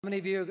How many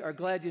of you are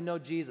glad you know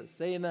Jesus?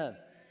 Say amen.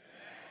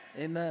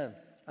 Amen.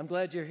 I'm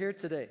glad you're here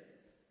today.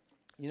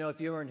 You know, if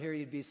you weren't here,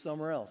 you'd be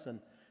somewhere else, and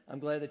I'm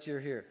glad that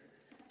you're here.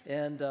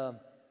 And I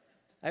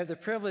have the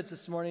privilege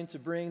this morning to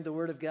bring the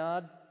Word of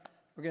God.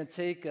 We're going to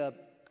take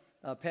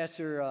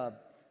Pastor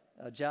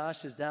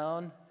Josh is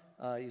down.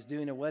 He's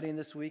doing a wedding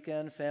this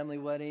weekend, family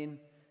wedding.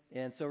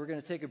 And so we're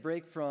going to take a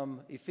break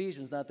from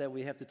Ephesians. Not that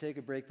we have to take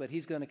a break, but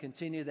he's going to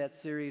continue that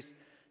series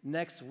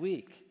next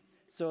week.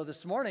 So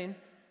this morning,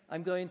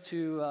 I'm going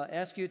to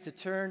ask you to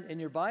turn in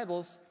your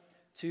Bibles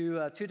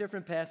to two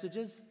different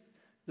passages,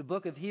 the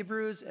book of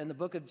Hebrews and the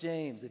book of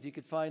James. If you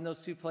could find those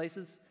two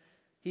places,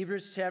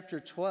 Hebrews chapter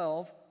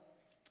 12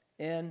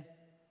 and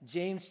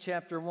James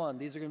chapter 1.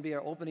 These are going to be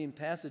our opening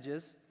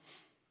passages.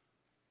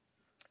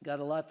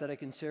 Got a lot that I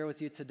can share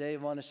with you today. I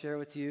want to share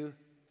with you.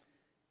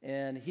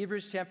 And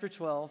Hebrews chapter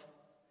 12,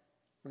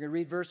 we're going to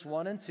read verse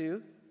 1 and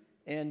 2,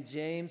 and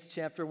James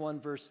chapter 1,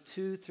 verse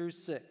 2 through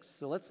 6.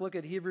 So let's look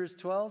at Hebrews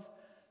 12,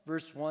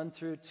 verse 1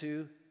 through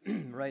 2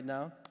 right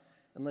now,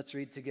 and let's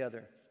read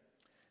together.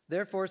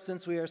 Therefore,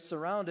 since we are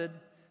surrounded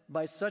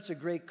by such a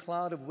great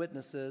cloud of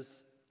witnesses,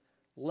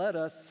 let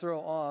us throw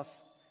off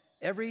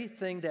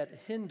everything that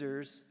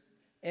hinders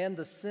and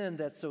the sin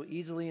that so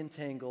easily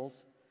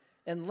entangles,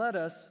 and let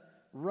us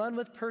run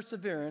with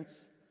perseverance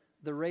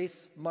the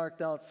race marked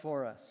out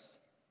for us.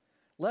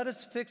 Let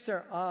us fix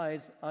our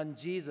eyes on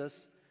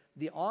Jesus,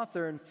 the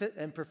author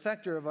and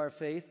perfecter of our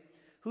faith,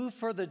 who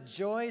for the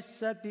joy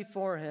set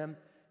before him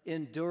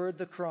endured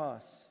the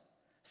cross,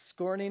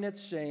 scorning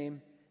its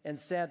shame, and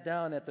sat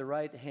down at the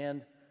right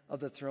hand of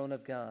the throne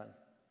of God.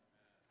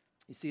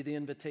 You see the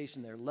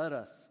invitation there. Let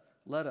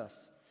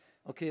us.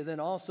 Okay, then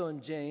also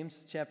in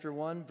James chapter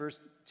 1,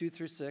 verse 2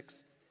 through 6,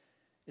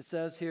 it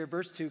says here,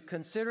 verse 2,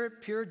 consider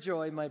it pure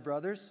joy, my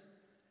brothers,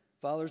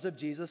 followers of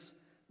Jesus,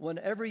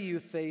 whenever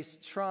you face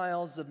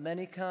trials of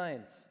many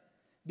kinds,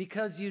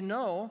 because you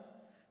know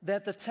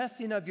that the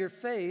testing of your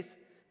faith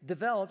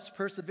develops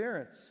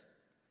perseverance.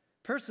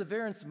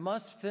 Perseverance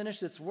must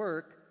finish its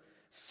work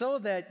so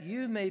that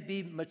you may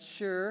be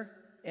mature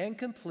and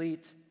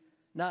complete,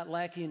 not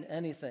lacking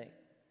anything.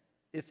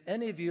 If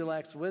any of you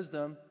lacks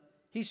wisdom,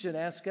 he should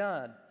ask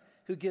God,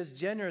 who gives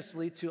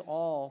generously to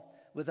all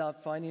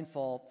without finding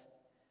fault,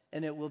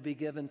 and it will be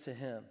given to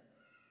him.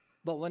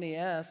 But when he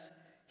asks,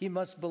 he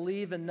must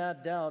believe and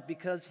not doubt,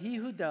 because he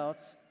who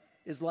doubts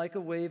is like a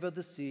wave of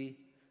the sea,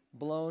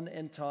 blown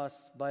and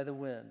tossed by the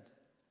wind.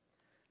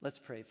 Let's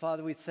pray.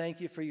 Father, we thank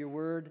you for your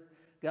word,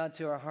 God,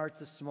 to our hearts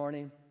this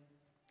morning.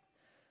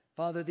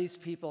 Father, these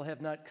people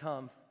have not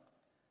come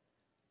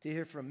to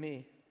hear from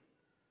me.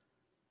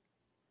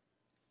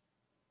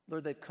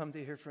 Lord, they've come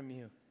to hear from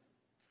you.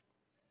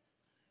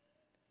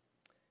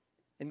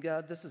 And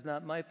God, this is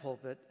not my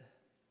pulpit,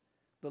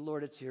 but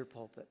Lord, it's your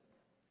pulpit.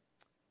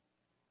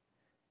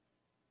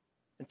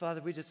 And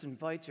Father, we just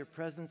invite your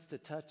presence to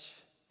touch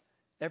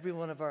every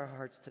one of our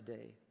hearts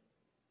today.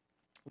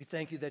 We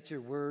thank you that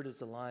your word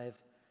is alive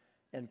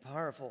and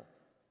powerful.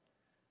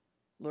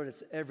 Lord,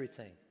 it's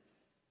everything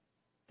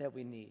that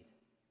we need.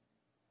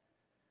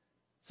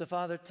 So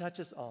Father, touch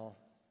us all,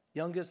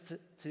 youngest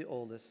to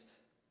oldest.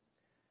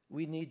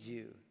 We need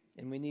you,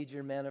 and we need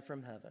your manna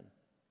from heaven.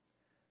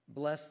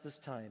 Bless this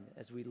time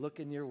as we look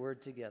in your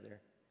word together.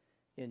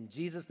 In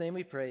Jesus' name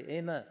we pray,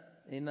 amen,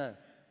 amen.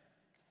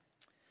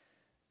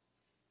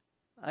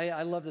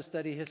 I love to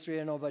study history. I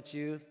don't know about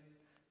you,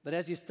 but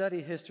as you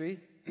study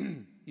history,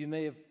 you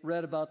may have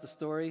read about the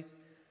story,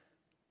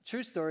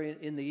 true story,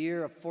 in the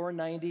year of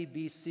 490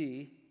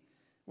 BC,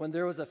 when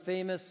there was a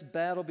famous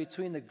battle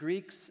between the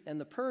Greeks and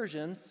the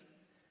Persians,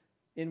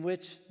 in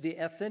which the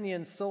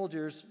Athenian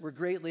soldiers were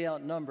greatly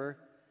outnumbered,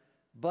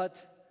 but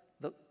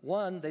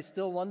they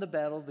still won the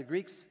battle. The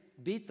Greeks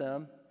beat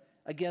them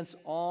against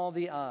all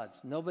the odds.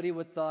 Nobody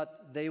would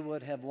thought they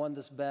would have won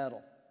this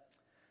battle.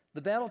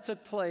 The battle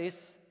took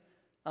place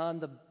on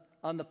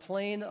the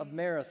plain of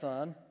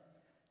Marathon,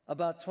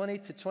 about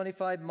 22 to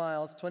 25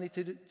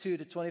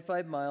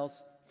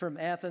 miles from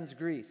Athens,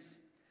 Greece.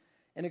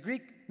 And a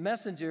Greek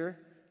messenger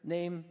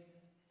named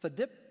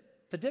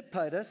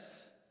Phidippides,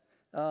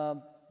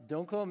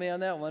 don't quote me on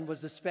that one,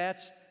 was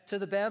dispatched to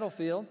the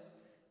battlefield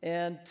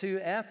and to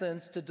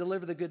Athens to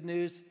deliver the good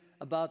news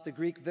about the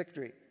Greek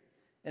victory.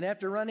 And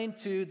after running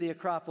to the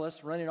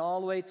Acropolis, running all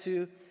the way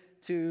to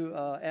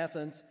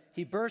Athens,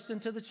 he burst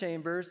into the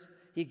chambers.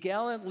 He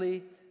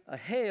gallantly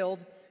hailed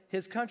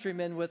his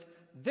countrymen with,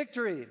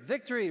 "Victory,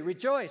 victory,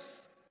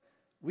 rejoice,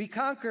 we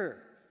conquer."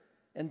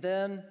 And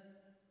then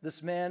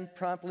this man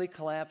promptly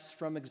collapsed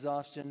from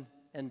exhaustion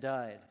and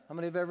died. How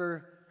many have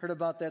ever heard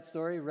about that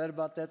story, read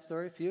about that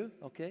story? A few?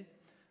 Okay.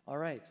 All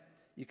right.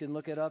 You can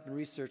look it up and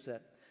research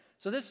that.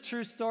 So this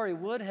true story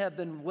would have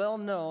been well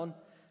known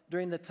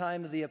during the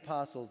time of the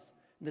apostles,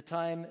 the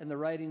time in the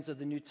writings of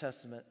the New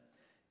Testament.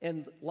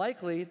 And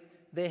likely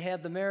they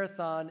had the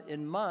marathon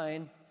in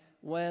mind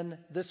when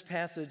this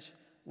passage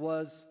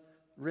was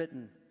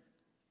written,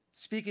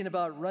 speaking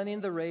about running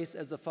the race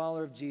as a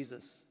follower of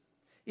Jesus.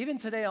 Even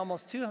today,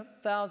 almost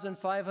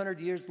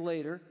 2,500 years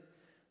later,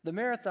 the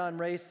marathon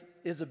race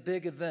is a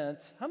big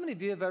event. How many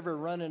of you have ever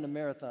run in a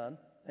marathon?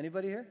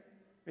 Anybody here?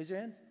 Raise your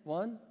hands.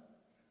 One?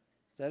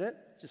 Is that it?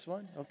 Just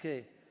one?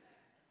 Okay.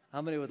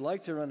 How many would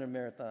like to run a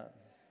marathon?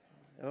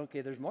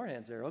 Okay, there's more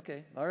hands there.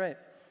 Okay, all right.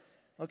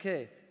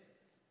 Okay.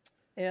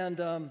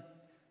 And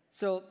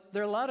so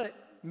there are a lot of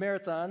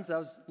marathons. I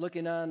was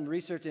looking on,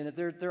 researching it.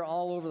 They're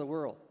all over the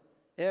world,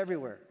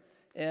 everywhere.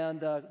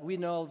 And we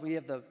know we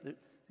have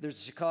there's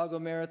the Chicago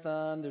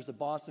Marathon, there's the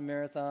Boston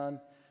Marathon.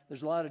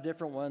 There's a lot of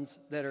different ones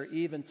that are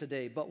even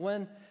today. But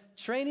when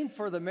training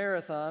for the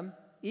marathon,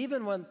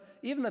 even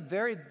the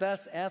very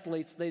best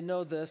athletes, they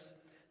know this.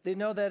 They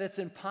know that it's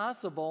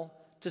impossible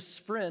to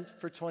sprint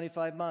for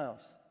 25 miles.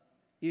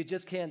 You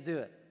just can't do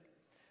it.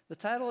 The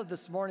title of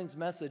this morning's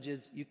message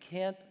is, You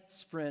Can't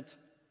Sprint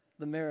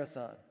the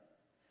Marathon.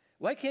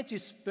 Why can't you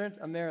sprint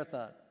a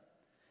marathon?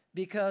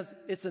 Because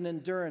it's an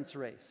endurance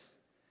race.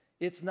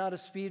 It's not a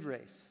speed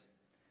race.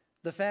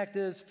 The fact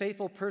is,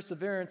 faithful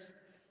perseverance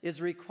is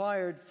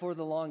required for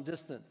the long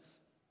distance.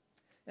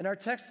 And our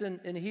text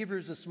in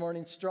Hebrews this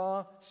morning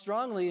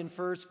strongly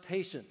infers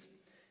patience.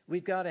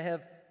 We've got to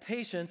have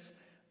patience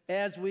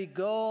as we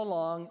go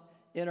along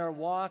in our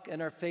walk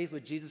and our faith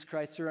with Jesus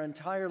Christ through our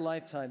entire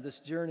lifetime, this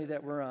journey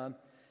that we're on.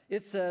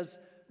 It says,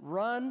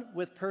 run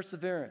with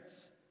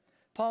perseverance.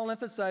 Paul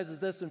emphasizes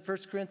this in 1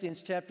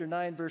 Corinthians chapter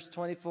 9, verse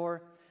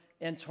 24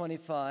 and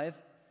 25.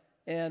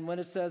 And when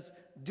it says,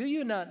 do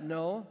you not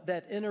know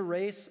that in a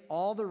race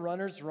all the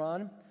runners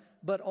run,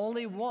 but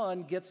only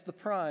one gets the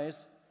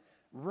prize?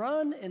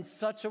 Run in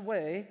such a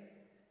way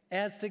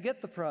as to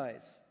get the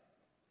prize.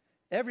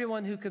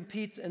 Everyone who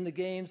competes in the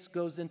games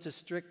goes into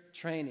strict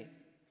training.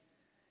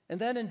 And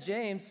then in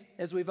James,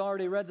 as we've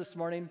already read this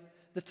morning,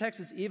 the text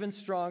is even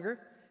stronger.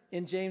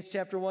 In James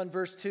chapter 1,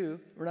 verse 2,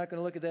 we're not going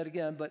to look at that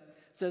again, but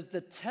it says,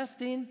 the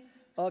testing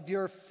of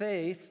your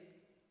faith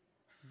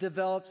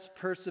develops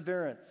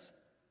perseverance.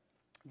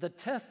 The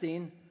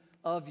testing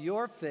of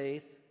your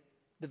faith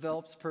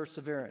develops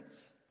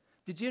perseverance.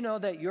 Did you know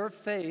that your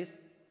faith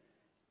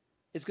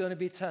is going to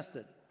be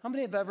tested? How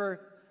many have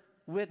ever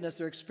witnessed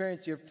or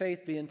experienced your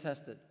faith being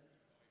tested?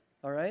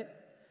 All right?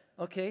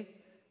 Okay.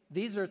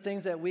 These are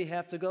things that we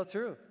have to go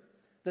through.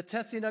 The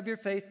testing of your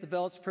faith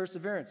develops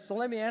perseverance. So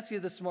let me ask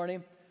you this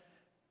morning,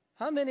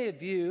 how many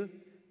of you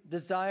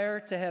desire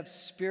to have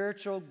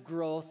spiritual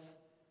growth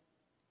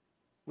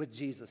with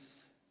Jesus?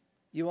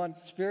 You want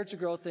spiritual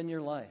growth in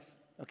your life,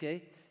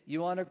 okay? You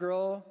want to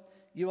grow,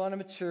 you want to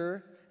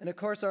mature, and of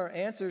course our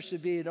answer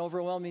should be an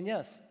overwhelming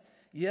yes.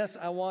 Yes,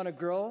 I want to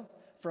grow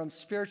from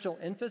spiritual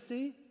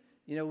infancy.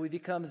 You know, we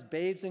become as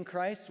babes in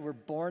Christ. We're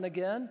born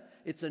again.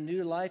 It's a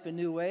new life, a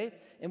new way.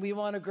 And we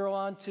want to grow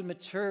on to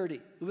maturity.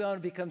 We want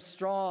to become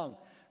strong,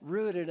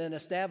 rooted, and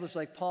established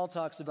like Paul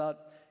talks about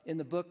in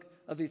the book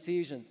of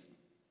Ephesians.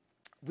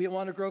 We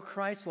want to grow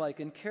Christ-like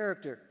in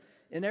character.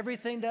 In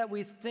everything that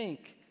we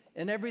think,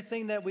 in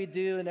everything that we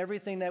do, and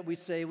everything that we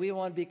say, we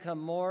want to become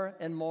more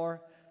and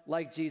more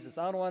like Jesus.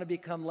 I don't want to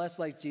become less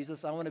like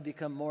Jesus. I want to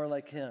become more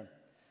like him.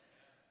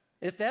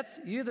 If that's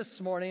you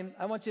this morning,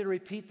 I want you to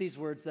repeat these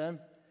words then.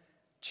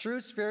 True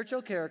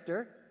spiritual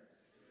character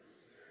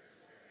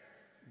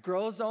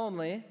grows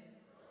only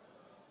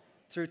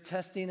through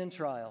testing and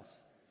trials.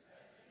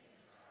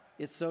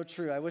 It's so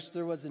true. I wish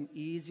there was an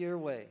easier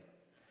way.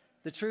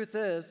 The truth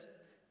is,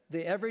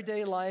 the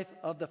everyday life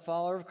of the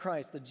follower of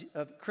Christ,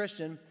 of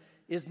Christian,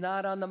 is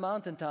not on the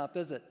mountaintop,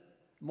 is it?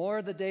 More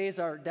of the days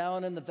are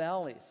down in the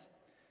valleys.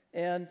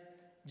 And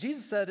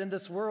Jesus said, in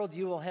this world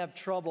you will have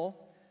trouble.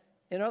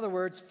 In other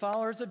words,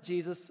 followers of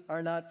Jesus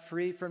are not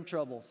free from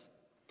troubles.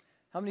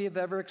 How many have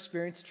ever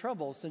experienced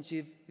trouble since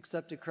you've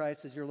accepted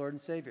Christ as your Lord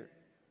and Savior?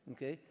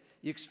 Okay,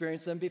 you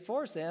experienced them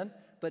before, Sam,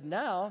 but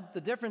now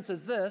the difference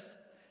is this.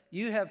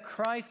 You have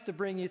Christ to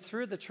bring you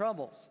through the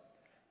troubles.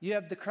 You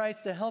have the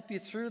Christ to help you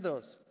through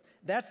those.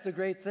 That's the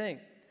great thing.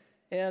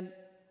 And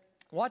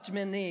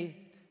Watchman Nee,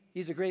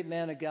 he's a great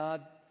man of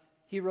God.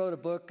 He wrote a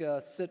book,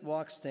 Sit,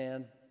 Walk,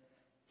 Stand.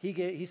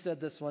 He said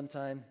this one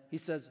time. He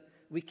says,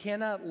 we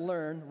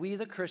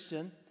the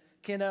Christian,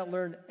 cannot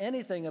learn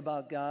anything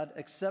about God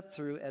except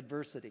through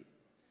adversity.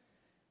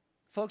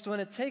 Folks,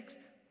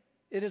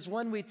 it is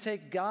when we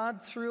take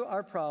God through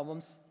our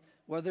problems,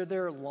 whether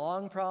they're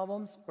long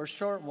problems or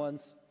short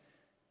ones,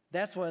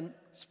 that's when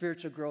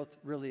spiritual growth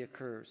really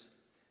occurs.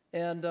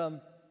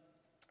 And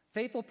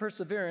faithful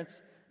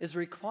perseverance is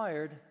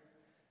required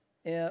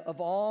of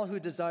all who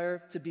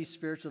desire to be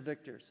spiritual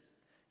victors.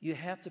 You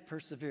have to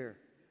persevere.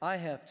 I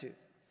have to.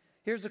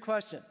 Here's the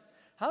question.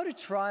 How do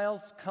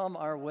trials come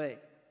our way?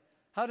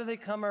 How do they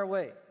come our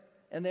way?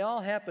 And they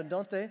all happen,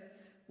 don't they?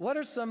 What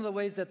are some of the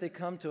ways that they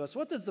come to us?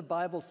 What does the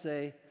Bible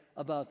say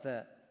about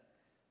that?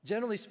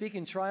 Generally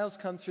speaking, trials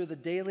come through the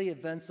daily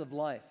events of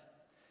life,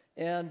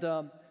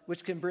 and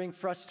which can bring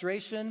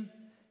frustration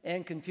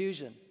and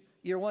confusion.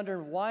 You're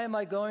wondering, why am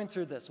I going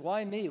through this?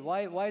 Why me?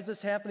 Why is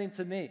this happening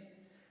to me?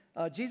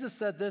 Jesus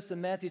said this in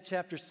Matthew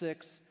chapter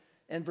 6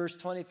 and verse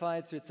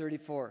 25 through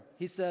 34.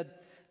 He said,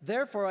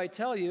 therefore I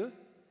tell you,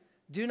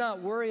 do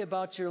not worry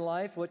about your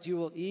life, what you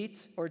will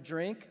eat or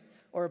drink,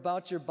 or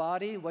about your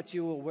body, what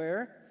you will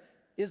wear.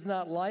 Is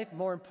not life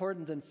more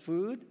important than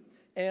food,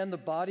 and the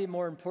body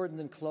more important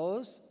than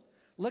clothes?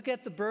 Look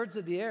at the birds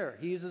of the air.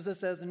 He uses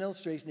this as an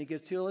illustration. He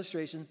gives two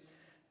illustrations.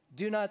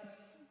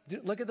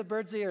 Look at the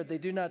birds of the air. They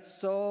do not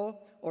sow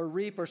or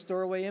reap or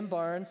store away in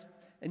barns,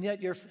 and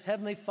yet your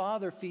heavenly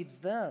Father feeds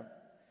them.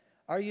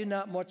 Are you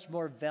not much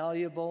more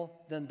valuable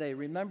than they?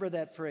 Remember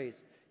that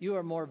phrase. You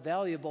are more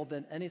valuable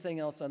than anything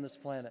else on this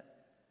planet.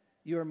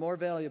 You are more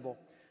valuable.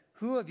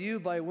 Who of you,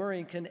 by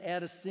worrying, can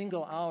add a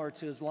single hour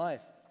to his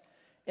life?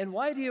 And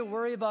why do you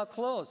worry about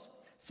clothes?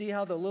 See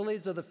how the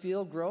lilies of the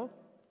field grow?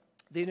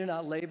 They do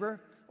not labor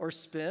or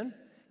spin.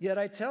 Yet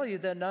I tell you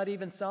that not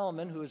even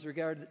Solomon, who is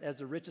regarded as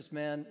the richest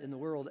man in the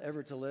world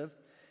ever to live,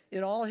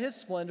 in all his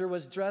splendor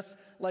was dressed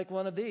like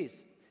one of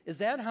these. If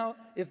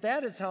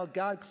that is how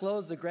God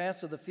clothes the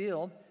grass of the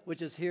field,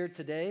 which is here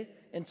today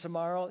and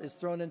tomorrow is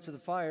thrown into the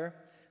fire,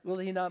 will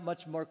he not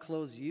much more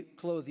clothe you,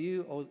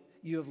 O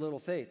you of little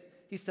faith?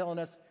 He's telling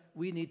us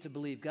we need to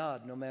believe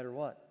God no matter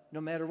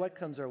what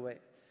comes our way.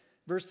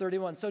 Verse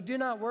 31, so do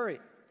not worry,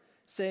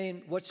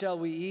 saying, what shall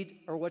we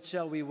eat or what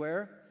shall we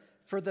wear?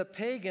 For the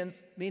pagans,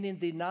 meaning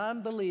the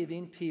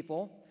non-believing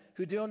people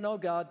who don't know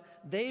God,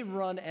 they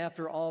run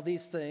after all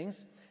these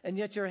things, and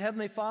yet your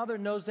heavenly Father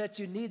knows that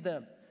you need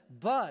them.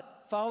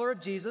 But, follower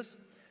of Jesus,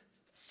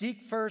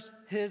 seek first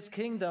his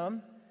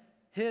kingdom,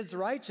 his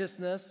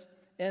righteousness,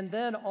 and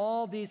then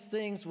all these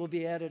things will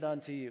be added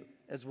unto you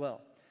as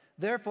well.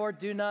 Therefore,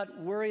 do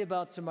not worry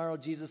about tomorrow,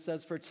 Jesus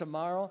says, for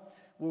tomorrow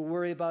will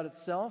worry about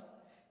itself.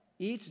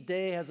 Each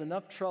day has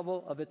enough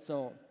trouble of its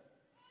own.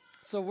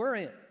 So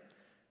worrying.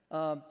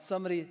 I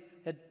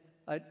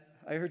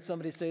heard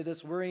somebody say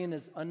this, worrying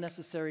is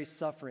unnecessary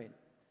suffering.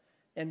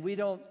 And we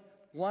don't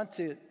want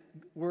to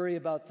worry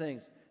about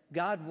things.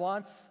 God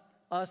wants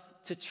us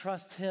to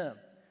trust him,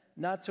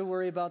 not to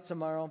worry about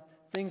tomorrow.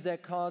 Things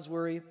that cause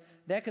worry,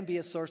 that can be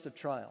a source of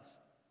trials.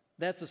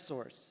 That's a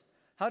source.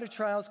 How do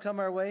trials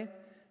come our way?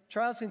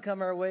 Trials can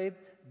come our way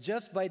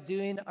just by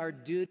doing our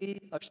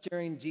duty of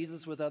sharing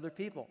Jesus with other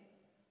people.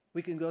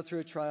 We can go through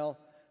a trial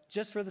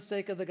just for the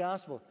sake of the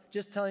gospel,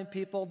 just telling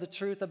people the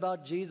truth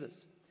about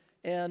Jesus.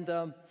 And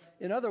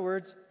in other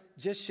words,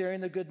 just sharing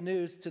the good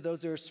news to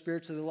those who are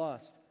spiritually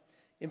lost.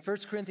 In 1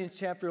 Corinthians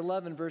chapter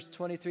 11, verse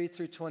 23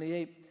 through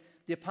 28,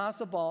 the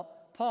Apostle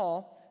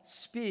Paul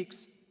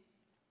speaks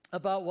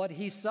about what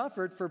he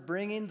suffered for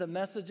bringing the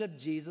message of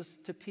Jesus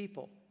to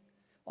people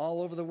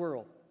all over the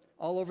world,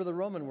 all over the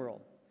Roman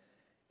world.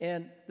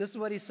 And this is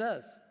what he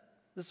says.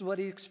 This is what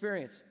he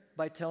experienced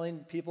by telling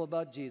people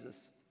about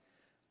Jesus.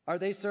 Are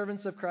they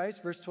servants of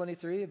Christ? Verse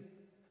 23 of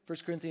 1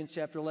 Corinthians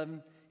chapter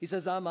 11. He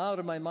says, I'm out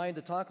of my mind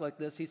to talk like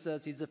this. He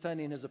says he's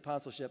defending his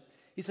apostleship.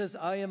 He says,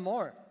 I am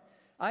more.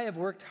 I have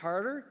worked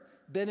harder,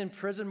 been in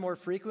prison more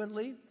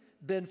frequently,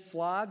 been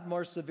flogged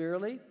more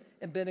severely,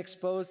 and been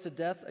exposed to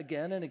death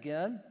again and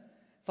again.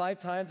 5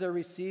 times I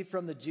received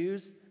from the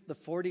Jews the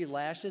 40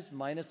 lashes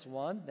minus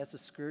 1. That's a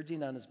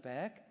scourging on his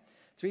back.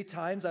 3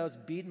 times I was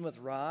beaten with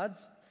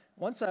rods.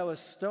 Once I was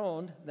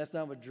stoned. That's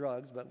not with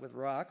drugs, but with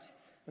rocks.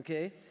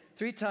 Okay.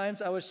 3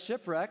 times I was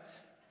shipwrecked.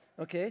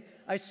 Okay.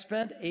 I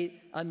spent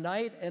a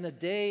night and a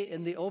day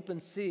in the open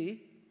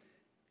sea.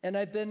 And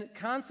I've been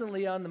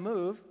constantly on the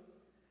move.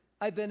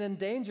 I've been in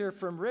danger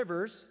from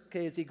rivers,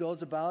 okay, as he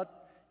goes about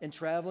and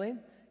traveling,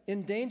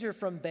 in danger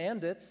from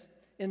bandits,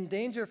 in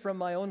danger from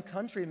my own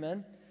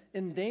countrymen,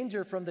 in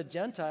danger from the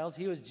Gentiles.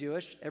 He was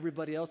Jewish.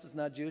 Everybody else is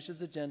not Jewish,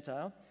 is a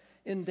Gentile.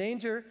 In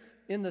danger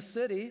in the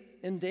city,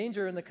 in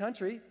danger in the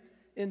country,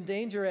 in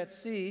danger at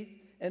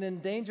sea, and in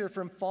danger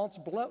from false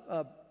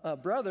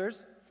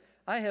brothers.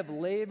 I have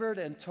labored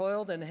and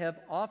toiled and have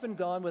often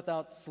gone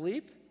without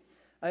sleep.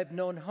 I have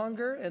known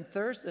hunger and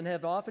thirst and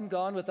have often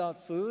gone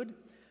without food.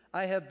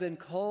 I have been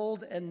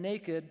cold and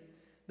naked.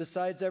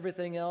 Besides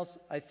everything else,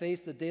 I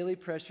face the daily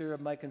pressure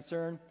of my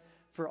concern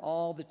for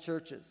all the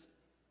churches.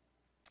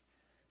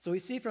 So we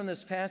see from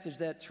this passage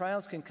that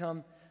trials can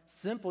come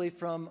simply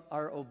from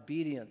our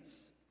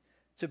obedience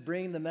to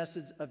bring the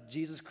message of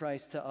Jesus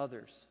Christ to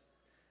others.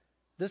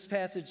 This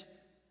passage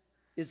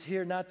is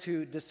here not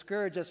to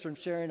discourage us from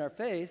sharing our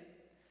faith,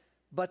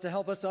 but to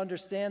help us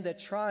understand that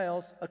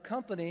trials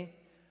accompany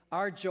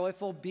our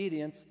joyful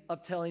obedience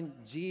of telling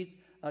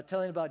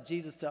about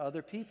Jesus to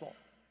other people.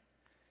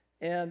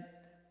 And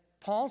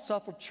Paul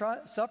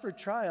suffered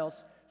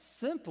trials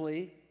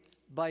simply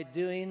by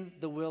doing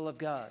the will of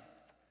God.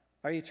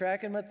 Are you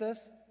tracking with this?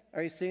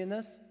 Are you seeing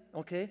this?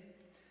 Okay.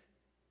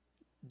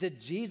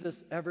 Did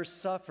Jesus ever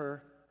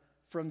suffer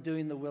from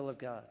doing the will of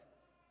God?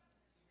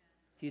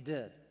 He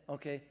did.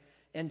 Okay.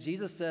 And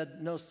Jesus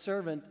said, no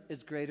servant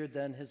is greater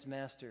than his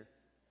master.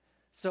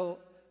 So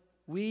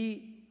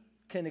we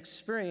can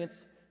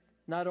experience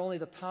not only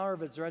the power of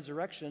his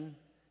resurrection,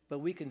 but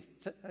we can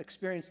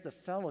experience the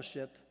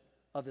fellowship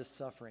of his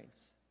sufferings.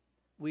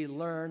 We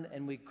learn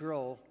and we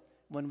grow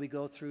when we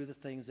go through the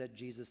things that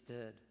Jesus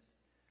did.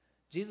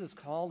 Jesus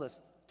called us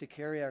to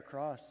carry our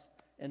cross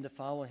and to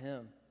follow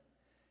him.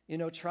 You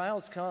know,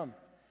 trials come.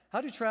 How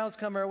do trials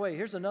come our way?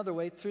 Here's another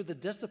way, through the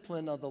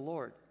discipline of the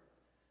Lord.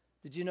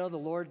 Did you know the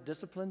Lord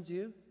disciplines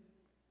you?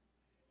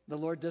 The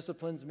Lord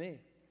disciplines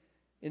me.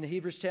 In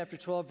Hebrews chapter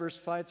 12, verse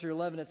 5 through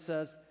 11, it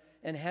says,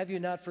 "And have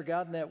you not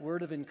forgotten that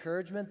word of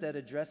encouragement that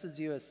addresses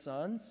you as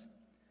sons?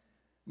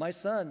 My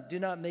son, do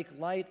not make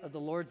light of the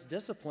Lord's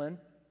discipline,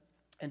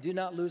 and do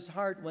not lose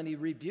heart when he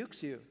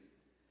rebukes you.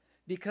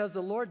 Because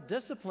the Lord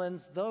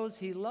disciplines those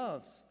he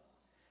loves,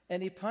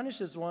 and he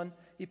punishes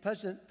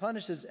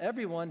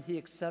everyone he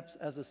accepts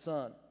as a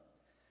son.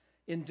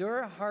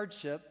 Endure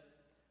hardship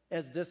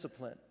as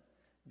discipline.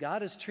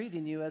 God is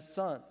treating you as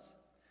sons.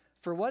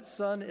 For what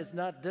son is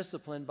not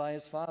disciplined by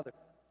his father?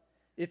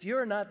 If you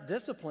are not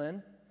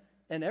disciplined,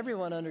 and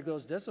everyone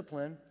undergoes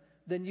discipline,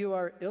 then you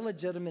are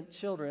illegitimate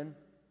children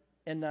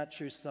and not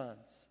true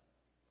sons."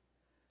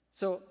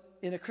 So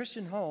in a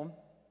Christian home,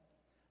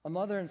 a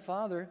mother and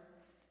father,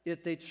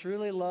 if they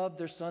truly love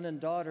their son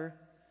and daughter,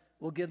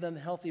 will give them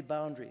healthy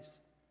boundaries.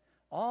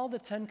 All the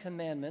 10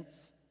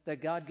 commandments that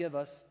God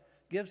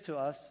gives to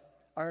us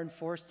are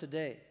enforced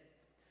today.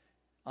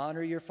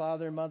 Honor your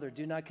father and mother.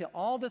 Do not kill.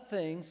 All the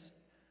things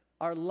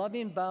are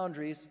loving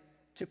boundaries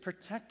to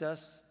protect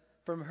us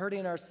from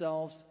hurting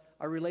ourselves,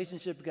 our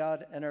relationship with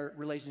God, and our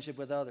relationship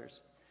with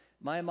others.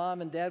 My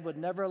mom and dad would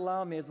never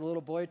allow me as a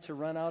little boy to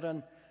run out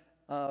on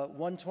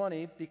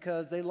 120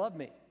 because they loved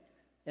me.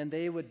 And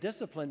they would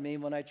discipline me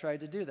when I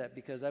tried to do that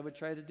because I would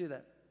try to do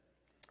that.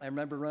 I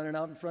remember running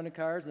out in front of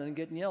cars and then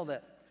getting yelled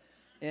at.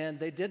 And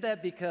they did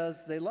that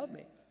because they loved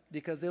me,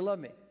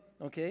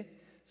 okay?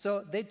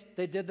 So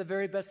they did the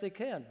very best they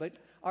can. But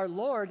our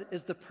Lord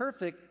is the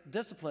perfect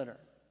discipliner.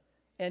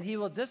 And he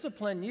will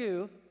discipline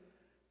you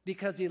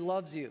because he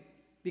loves you,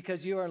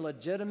 because you are a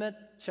legitimate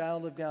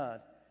child of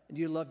God and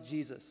you love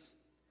Jesus.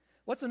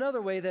 What's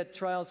another way that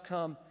trials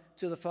come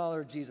to the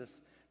follower of Jesus?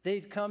 They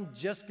come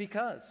just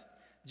because.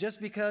 Just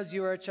because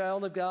you are a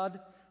child of God,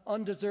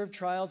 undeserved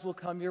trials will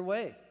come your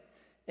way.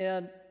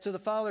 And to the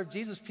follower of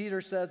Jesus, Peter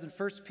says in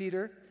 1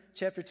 Peter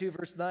chapter 2,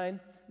 verse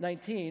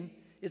 19,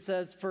 it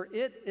says, "For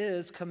it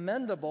is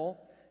commendable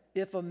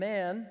if a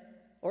man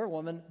or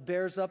woman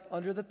bears up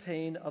under the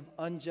pain of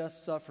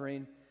unjust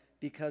suffering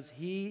because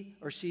he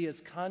or she is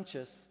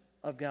conscious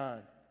of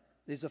God."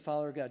 He's a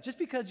follower of God. Just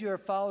because you're a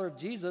follower of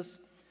Jesus,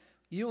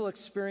 you will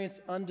experience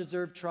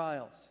undeserved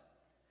trials.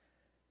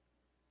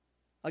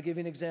 I'll give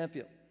you an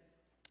example.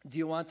 Do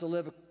you want to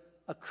live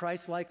a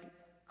Christ-like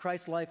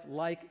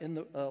life in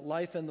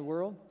the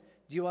world?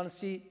 Do you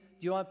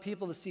want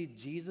people to see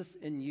Jesus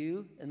in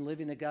you and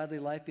living a godly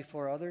life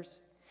before others?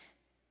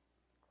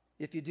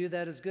 If you do,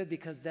 that is good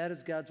because that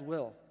is God's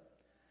will.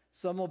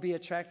 Some will be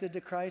attracted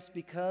to Christ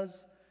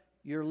because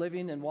you're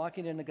living and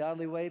walking in a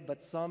godly way,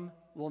 but some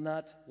will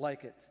not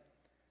like it.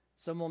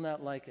 Some will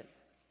not like it.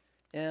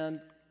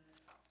 And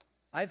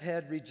I've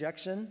had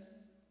rejection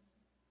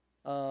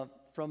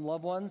from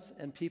loved ones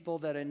and people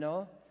that I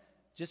know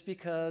just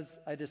because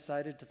I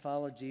decided to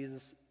follow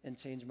Jesus and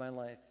change my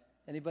life.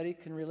 Anybody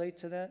can relate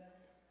to that?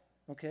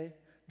 Okay?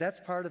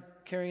 That's part of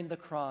carrying the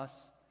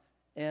cross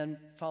and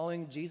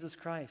following Jesus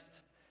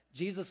Christ.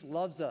 Jesus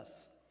loves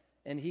us,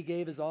 and he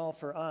gave his all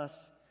for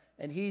us,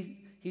 and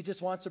he just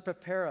wants to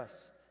prepare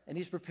us, and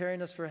he's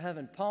preparing us for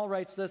heaven. Paul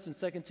writes this in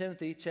 2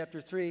 Timothy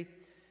chapter 3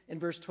 in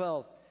verse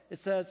 12. It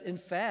says, "In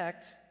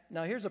fact,"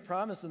 now here's a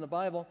promise in the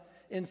Bible,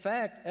 "In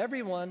fact,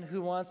 everyone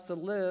who wants to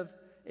live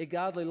a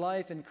godly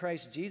life in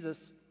Christ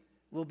Jesus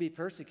will be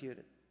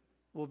persecuted."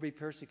 Will be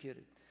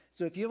persecuted.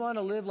 So if you want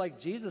to live like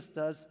Jesus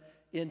does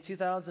in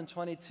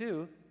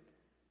 2022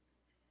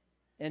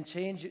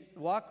 and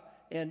walk,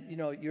 and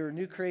you're a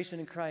new creation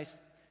in Christ,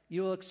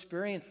 you will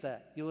experience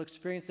that. You'll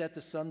experience that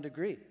to some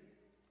degree.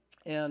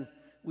 And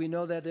we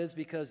know that is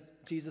because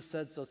Jesus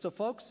said so. So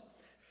folks,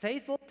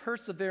 faithful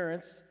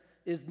perseverance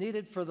is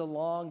needed for the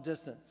long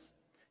distance.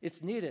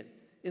 It's needed.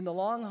 In the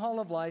long haul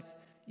of life,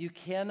 you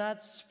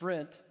cannot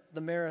sprint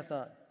the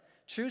marathon.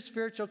 True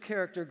spiritual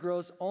character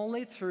grows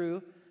only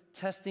through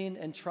testing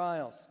and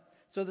trials.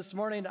 So this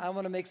morning, I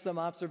want to make some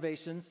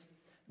observations,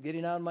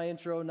 getting out of my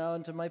intro now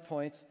into my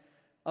points,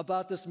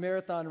 about this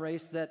marathon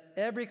race that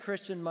every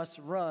Christian must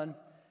run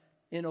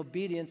in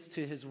obedience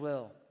to his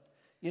will.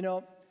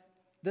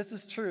 This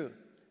is true.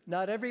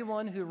 Not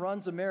everyone who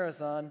runs a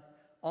marathon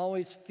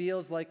always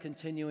feels like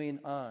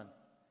continuing on.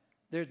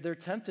 They're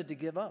tempted to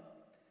give up.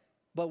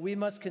 But we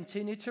must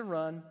continue to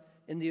run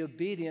in the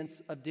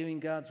obedience of doing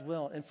God's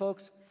will. And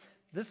folks,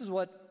 this is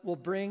what will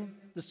bring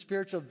the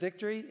spiritual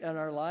victory in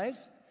our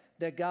lives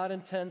that God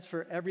intends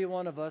for every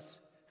one of us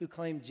who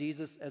claim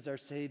Jesus as our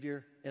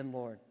Savior and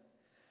Lord.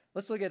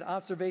 Let's look at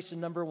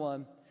observation number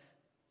 1.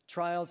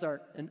 Trials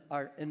are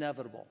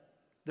inevitable.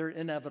 They're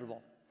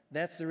inevitable.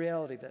 That's the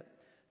reality of it.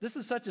 This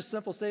is such a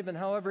simple statement.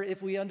 However,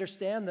 if we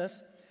understand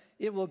this,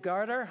 it will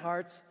guard our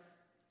hearts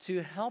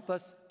to help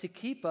us, to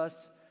keep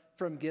us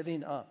from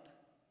giving up.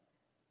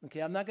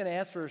 Okay, I'm not going to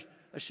ask for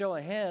a show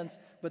of hands,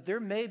 but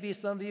there may be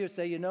some of you who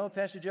say,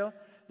 Pastor Joe,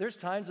 there's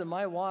times in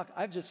my walk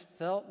I've just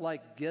felt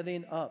like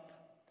giving up.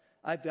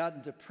 I've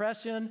gotten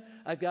depression.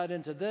 I've got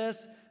into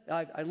this.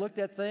 I looked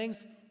at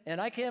things, and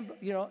I can't,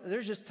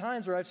 there's just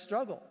times where I've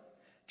struggled.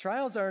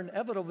 Trials are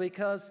inevitable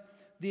because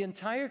the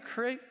entire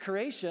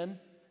creation,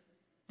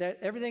 that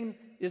everything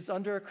is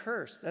under a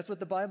curse. That's what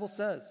the Bible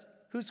says.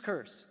 Whose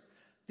curse?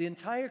 The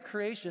entire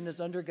creation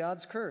is under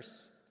God's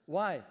curse.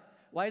 Why?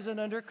 Why is it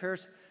under a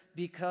curse?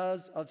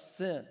 Because of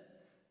sin.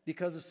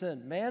 Because of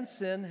sin. Man's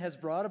sin has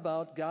brought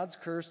about God's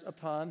curse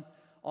upon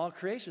all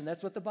creation.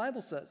 That's what the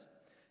Bible says.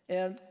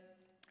 And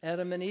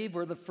Adam and Eve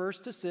were the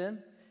first to sin.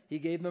 He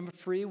gave them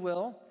free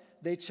will.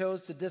 They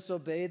chose to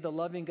disobey the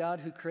loving God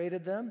who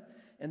created them.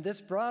 And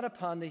this brought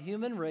upon the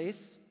human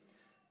race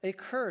a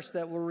curse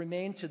that will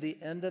remain to the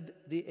end of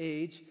the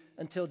age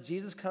until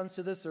Jesus comes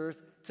to this earth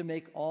to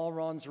make all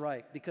wrongs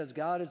right, because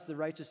God is the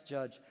righteous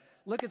judge.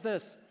 Look at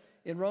this.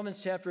 In Romans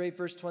chapter 8,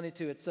 verse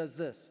 22, it says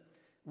this: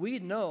 "We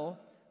know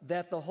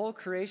that the whole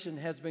creation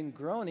has been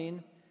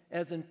groaning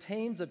as in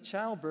pains of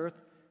childbirth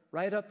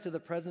right up to the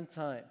present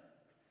time."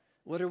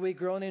 What are we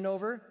groaning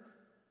over?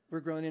 We're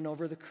groaning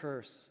over the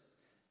curse.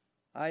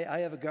 I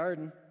have a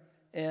garden,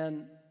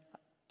 and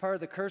part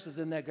of the curse is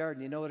in that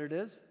garden. You know what it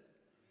is?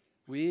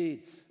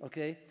 Weeds,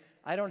 okay?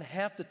 I don't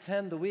have to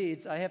tend the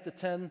weeds. I have to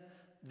tend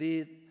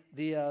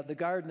the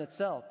garden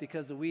itself,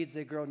 because the weeds,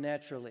 they grow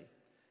naturally.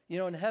 You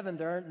know, in heaven,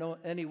 there aren't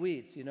any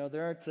weeds. You know,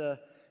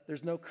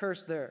 there's no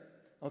curse there,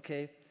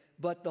 okay?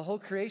 But the whole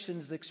creation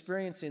is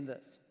experiencing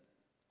this.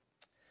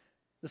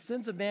 The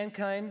sins of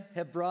mankind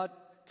have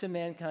brought to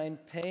mankind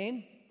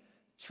pain,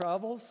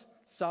 troubles,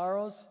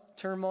 sorrows,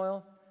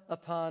 turmoil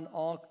upon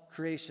all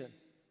creation.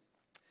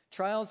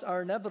 Trials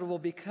are inevitable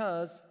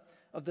because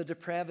of the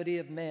depravity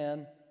of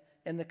man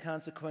and the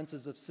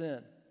consequences of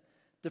sin.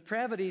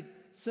 Depravity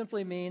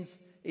simply means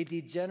a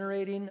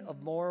degenerating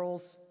of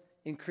morals,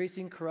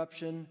 increasing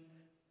corruption,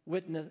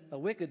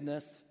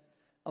 wickedness,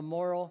 a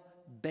moral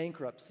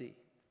bankruptcy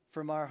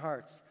from our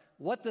hearts.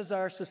 What does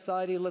our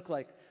society look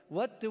like?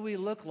 What do we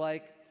look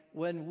like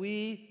when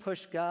we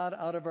push God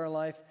out of our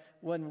life,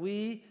 when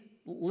we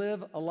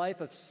live a life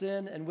of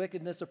sin and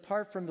wickedness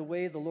apart from the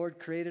way the Lord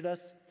created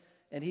us,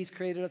 and He's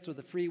created us with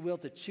a free will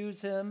to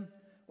choose Him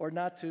or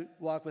not to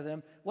walk with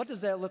Him? What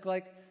does that look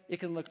like? It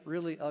can look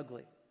really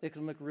ugly. It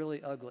can look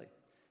really ugly.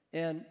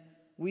 And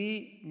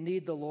we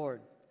need the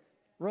Lord.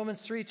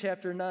 Romans 3,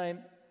 chapter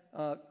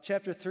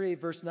 3,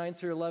 verse 9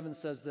 through 11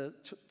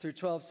 through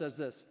 12 says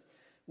this: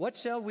 "What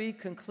shall we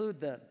conclude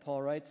then?"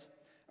 Paul writes.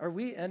 "Are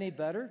we any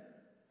better?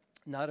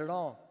 Not at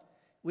all.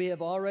 We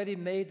have already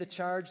made the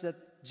charge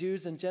that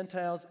Jews and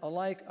Gentiles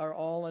alike are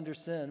all under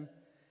sin.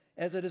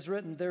 As it is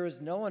written, there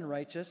is no one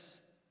righteous,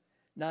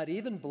 not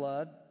even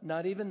blood,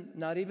 not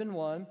even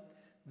one.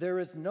 There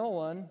is no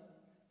one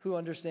who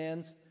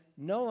understands,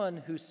 no one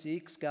who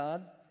seeks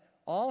God.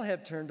 All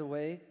have turned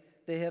away.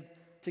 They have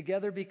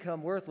together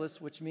become worthless,"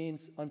 which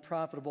means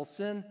unprofitable.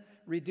 Sin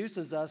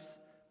reduces us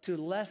to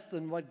less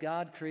than what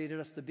God created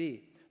us to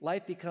be.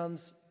 Life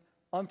becomes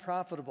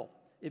unprofitable.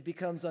 It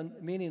becomes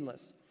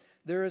meaningless.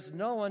 There is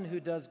no one who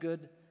does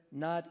good,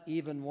 not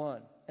even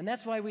one. And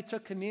that's why we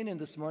took communion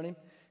this morning,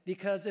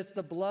 because it's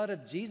the blood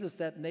of Jesus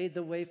that made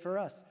the way for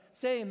us.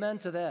 Say amen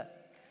to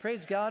that.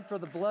 Praise God for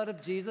the blood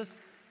of Jesus,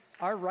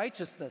 our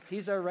righteousness.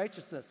 He's our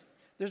righteousness.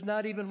 There's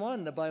not even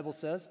one, the Bible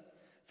says.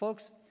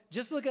 Folks,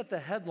 just look at the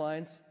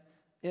headlines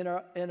in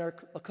our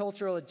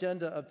cultural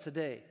agenda of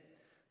today.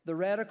 The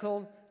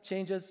radical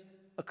changes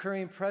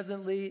occurring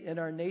presently in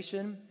our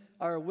nation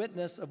are a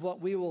witness of what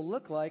we will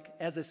look like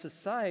as a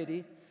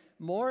society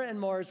more and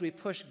more as we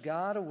push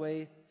God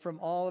away from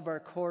all of our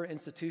core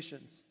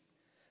institutions.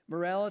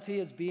 Morality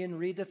is being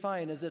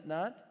redefined, is it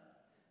not?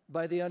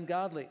 By the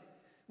ungodly.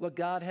 What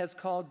God has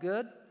called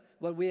good,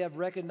 what we have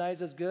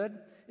recognized as good,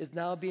 is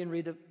now being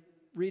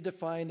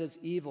redefined as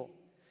evil.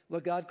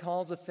 What God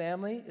calls a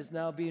family is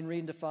now being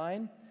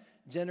redefined.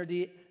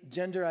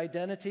 Gender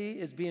identity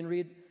is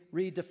being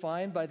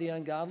redefined by the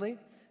ungodly.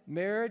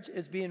 Marriage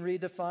is being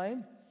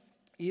redefined.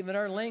 Even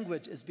our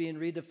language is being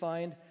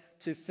redefined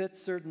to fit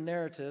certain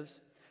narratives.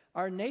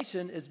 Our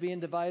nation is being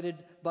divided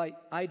by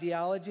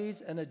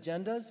ideologies and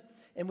agendas,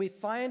 and we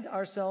find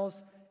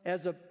ourselves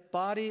as a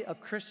body of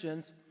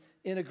Christians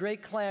in a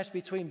great clash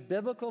between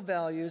biblical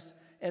values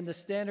and the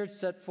standards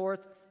set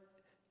forth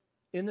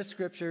in the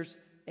Scriptures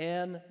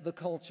and the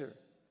culture.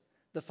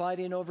 The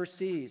fighting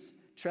overseas,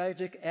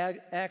 tragic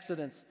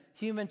accidents,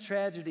 human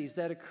tragedies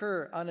that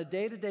occur on a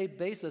day-to-day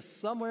basis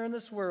somewhere in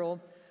this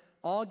world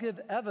all give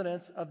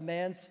evidence of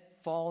man's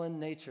fallen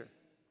nature.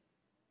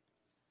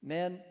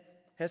 Man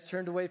has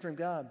turned away from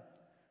God.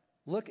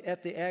 Look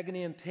at the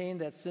agony and pain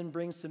that sin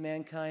brings to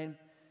mankind,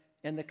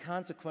 and the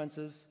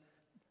consequences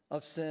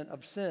of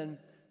sin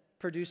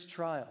produce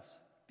trials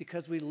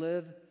because we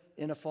live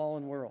in a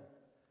fallen world.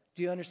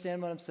 Do you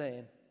understand what I'm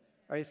saying?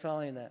 Are you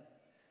following that?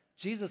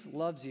 Jesus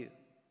loves you.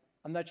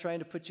 I'm not trying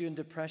to put you in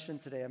depression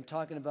today. I'm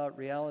talking about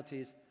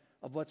realities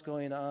of what's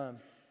going on.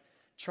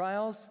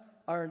 Trials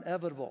are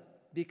inevitable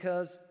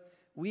because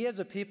we as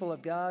a people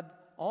of God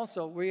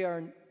also, we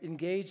are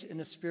engaged in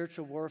a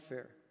spiritual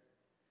warfare.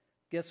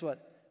 Guess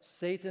what?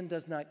 Satan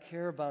does not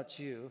care about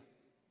you.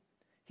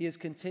 He is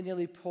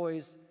continually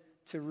poised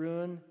to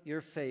ruin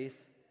your faith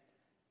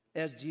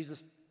as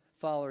Jesus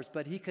followers,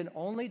 but he can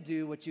only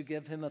do what you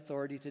give him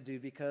authority to do,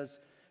 because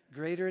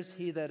greater is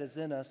he that is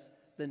in us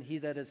than he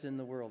that is in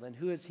the world. And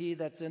who is he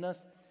that's in us?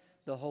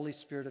 The Holy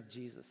Spirit of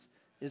Jesus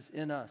is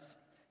in us.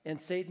 And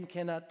Satan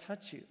cannot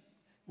touch you.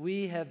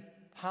 We have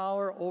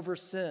power over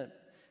sin.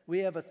 We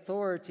have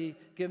authority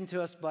given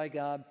to us by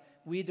God.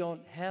 We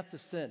don't have to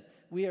sin.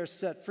 We are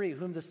set free.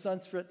 Whom the Son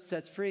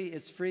sets free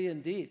is free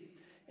indeed.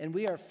 And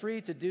we are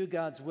free to do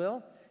God's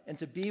will and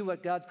to be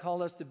what God's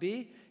called us to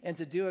be and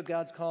to do what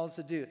God's called us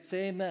to do.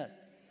 Say amen.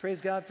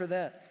 Praise God for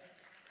that.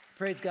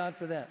 Praise God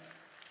for that.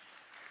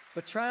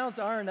 But trials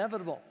are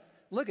inevitable.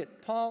 Look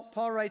at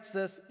Paul writes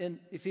this in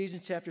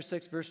Ephesians chapter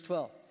 6, verse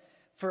 12.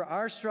 For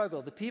our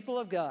struggle, the people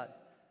of God,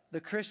 the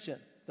Christian,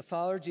 the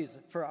follower of Jesus,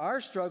 for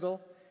our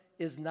struggle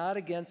is not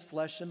against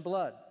flesh and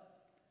blood.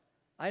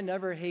 I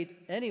never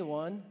hate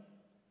anyone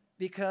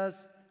because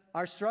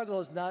our struggle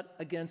is not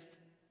against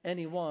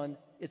anyone.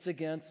 It's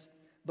against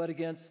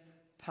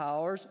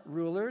powers,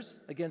 rulers,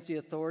 against the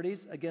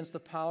authorities, against the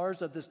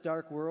powers of this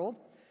dark world,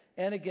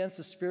 and against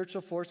the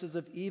spiritual forces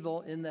of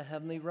evil in the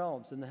heavenly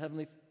realms, in the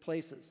heavenly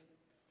places.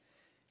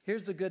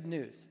 Here's the good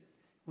news.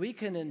 We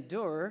can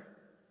endure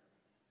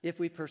if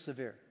we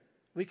persevere.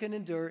 We can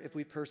endure if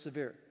we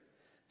persevere.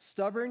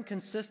 Stubborn,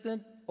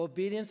 consistent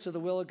obedience to the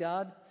will of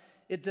God,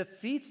 it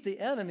defeats the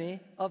enemy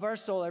of our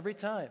soul every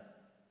time.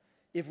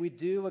 If we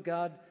do what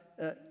God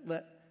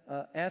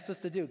asks us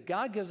to do.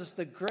 God gives us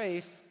the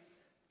grace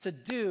to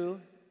do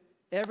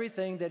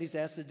everything that he's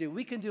asked to do.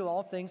 We can do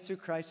all things through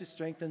Christ who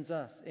strengthens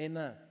us.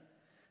 Amen.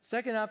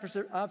 Second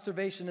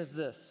observation is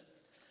this.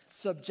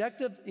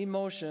 Subjective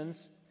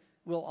emotions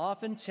will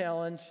often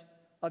challenge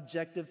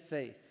objective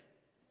faith.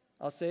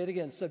 I'll say it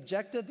again.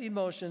 Subjective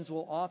emotions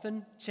will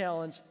often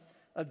challenge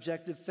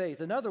objective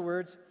faith. In other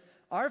words,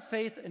 our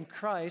faith in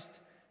Christ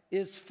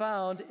is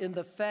found in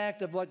the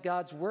fact of what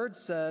God's word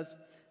says,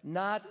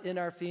 not in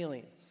our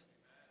feelings.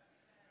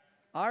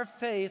 Our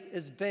faith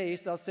is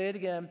based, I'll say it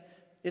again,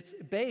 it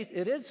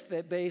is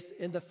based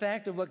in the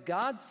fact of what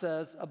God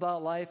says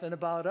about life and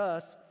about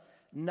us,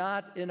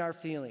 not in our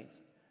feelings.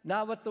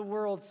 Not what the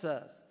world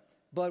says,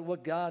 but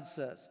what God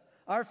says.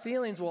 Our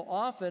feelings will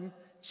often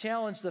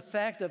challenge the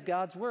fact of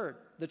God's word,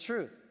 the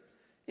truth.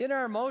 In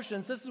our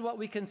emotions, this is what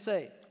we can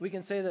say. We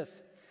can say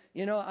this,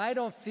 I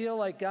don't feel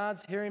like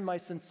God's hearing my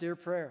sincere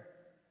prayer.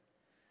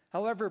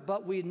 However,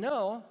 but we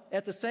know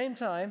at the same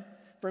time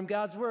from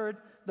God's word,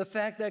 the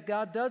fact that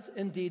God does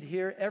indeed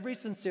hear every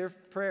sincere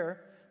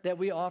prayer that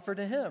we offer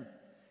to him,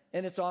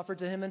 and it's offered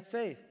to him in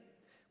faith.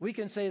 We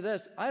can say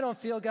this, I don't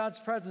feel God's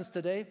presence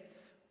today.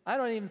 I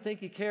don't even think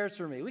he cares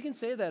for me. We can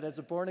say that as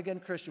a born-again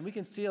Christian. We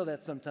can feel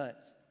that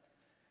sometimes.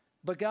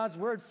 But God's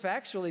word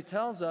factually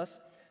tells us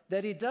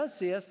that he does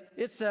see us.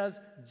 It says,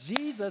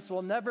 Jesus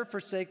will never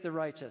forsake the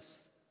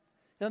righteous.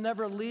 He'll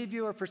never leave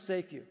you or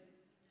forsake you.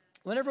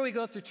 Whenever we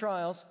go through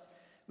trials,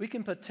 we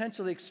can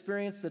potentially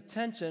experience the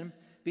tension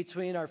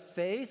between our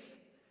faith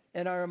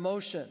and our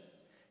emotion.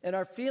 And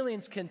our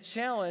feelings can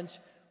challenge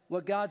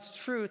what God's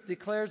truth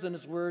declares in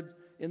his word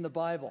in the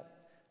Bible.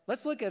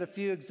 Let's look at a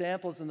few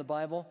examples in the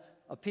Bible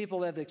of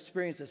people that have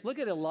experienced this. Look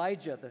at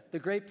Elijah, the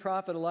great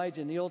prophet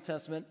Elijah in the Old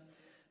Testament.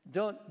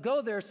 Don't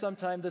go there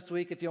sometime this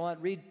week if you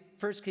want. Read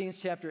 1 Kings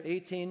chapter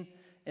 18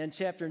 and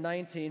chapter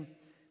 19.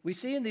 We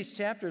see in these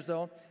chapters,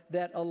 though,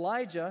 that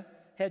Elijah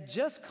had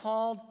just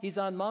called, he's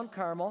on Mount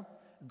Carmel,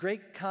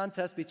 great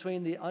contest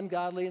between the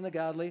ungodly and the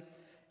godly,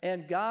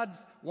 and God's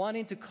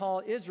wanting to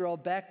call Israel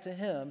back to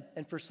him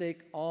and forsake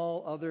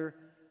all other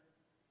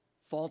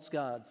false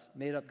gods,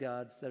 made-up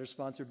gods that are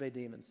sponsored by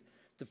demons,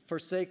 to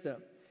forsake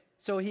them.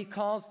 So he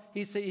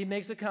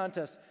makes a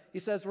contest. He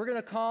says, we're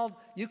going to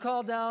you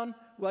call down,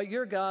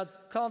 your gods,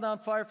 call down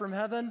fire from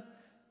heaven,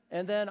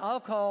 and then I'll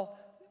call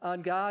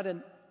on God,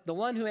 and the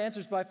one who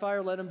answers by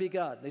fire, let him be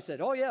God. They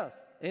said, oh, yes,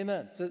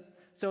 amen.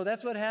 So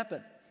that's what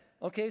happened.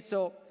 Okay,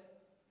 so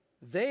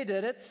they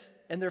did it,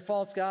 and their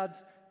false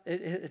gods,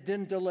 it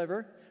didn't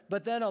deliver.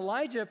 But then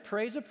Elijah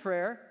prays a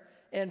prayer,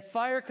 and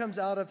fire comes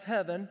out of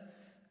heaven,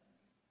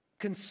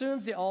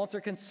 consumes the altar,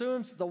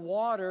 consumes the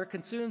water,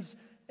 consumes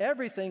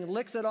everything,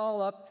 licks it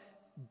all up,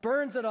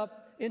 burns it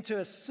up into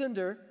a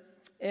cinder,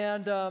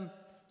 and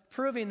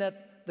proving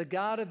that the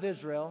God of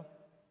Israel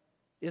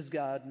is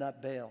God,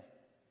 not Baal.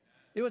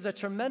 It was a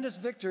tremendous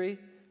victory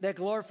that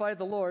glorified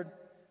the Lord.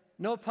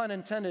 No pun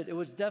intended, it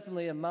was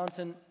definitely a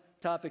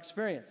mountaintop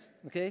experience,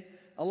 okay?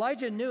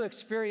 Elijah knew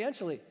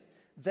experientially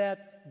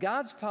that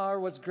God's power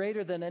was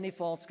greater than any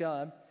false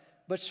god,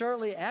 but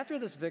shortly after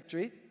this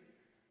victory,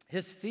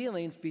 his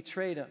feelings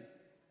betrayed him.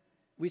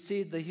 We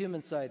see the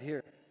human side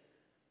here,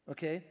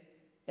 okay?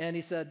 And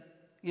he said,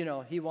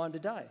 he wanted to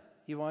die.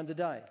 He wanted to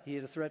die. He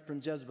had a threat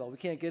from Jezebel. We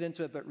can't get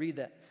into it, but read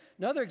that.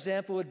 Another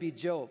example would be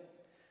Job.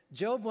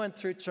 Job went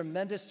through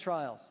tremendous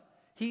trials.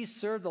 He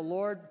served the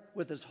Lord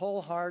with his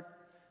whole heart,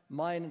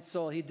 mind, and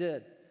soul. He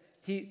did.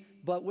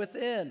 But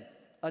within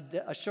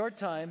a short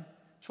time,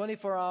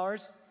 24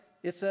 hours,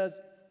 it says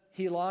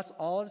he lost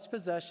all of his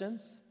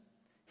possessions.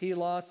 He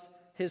lost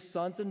his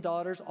sons and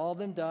daughters. All of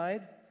them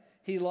died.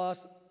 He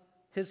lost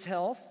his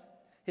health.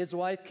 His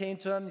wife came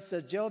to him and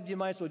said, Job, you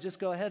might as well just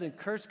go ahead and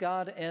curse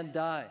God and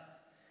die.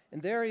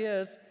 And there he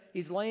is.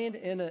 He's laying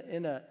in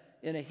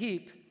in a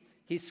heap.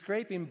 He's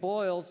scraping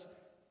boils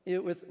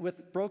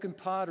with broken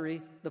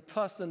pottery, the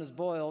pus in his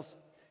boils,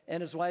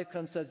 and his wife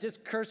comes and says,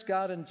 just curse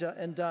God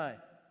and die.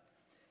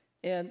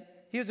 And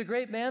he was a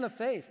great man of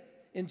faith.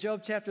 In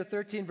Job chapter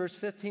 13, verse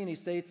 15, he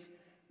states,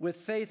 with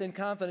faith and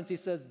confidence, he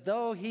says,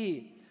 though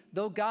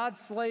God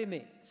slay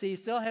me, see, he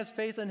still has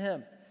faith in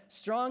him,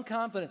 strong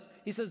confidence.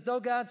 He says, though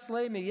God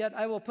slay me, yet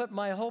I will put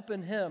my hope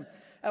in him.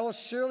 I will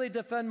surely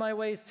defend my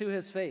ways to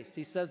his face.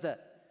 He says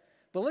that.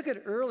 But look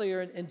at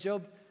earlier in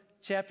Job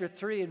chapter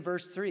 3 and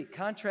verse 3.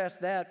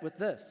 Contrast that with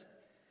this.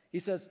 He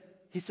says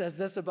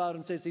this about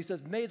him. He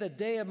says, may the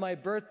day of my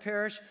birth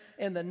perish,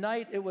 and the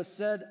night it was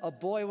said a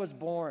boy was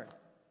born.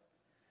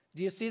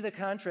 Do you see the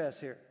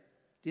contrast here?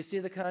 Do you see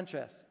the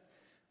contrast?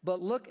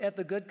 But look at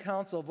the good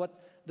counsel of what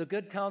the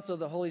good counsel of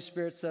the Holy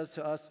Spirit says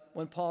to us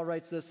when Paul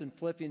writes this in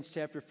Philippians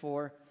chapter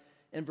 4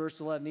 and verse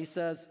 11. He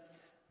says,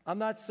 I'm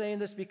not saying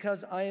this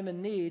because I am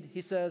in need.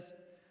 He says,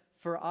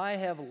 for I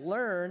have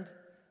learned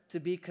to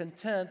be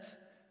content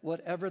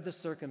whatever the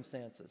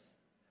circumstances.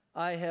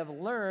 I have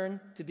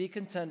learned to be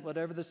content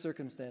whatever the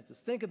circumstances.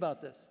 Think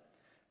about this.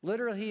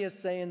 Literally, he is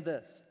saying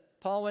this.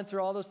 Paul went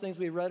through all those things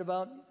we read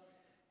about.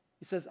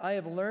 He says, I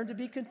have learned to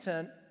be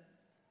content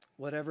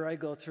whatever I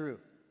go through.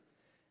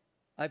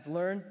 I've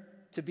learned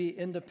to be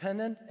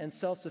independent and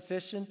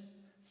self-sufficient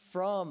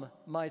from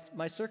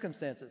my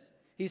circumstances.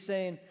 He's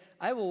saying,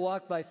 I will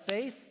walk by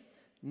faith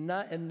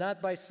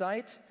not by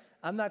sight.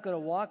 I'm not going to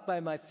walk by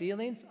my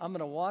feelings. I'm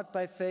going to walk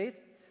by faith.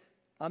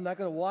 I'm not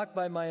going to walk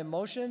by my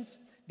emotions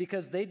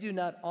because they do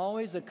not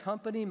always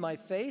accompany my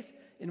faith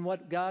in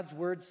what God's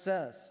word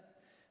says.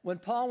 When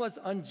Paul was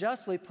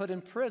unjustly put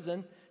in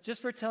prison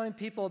just for telling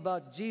people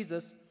about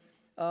Jesus,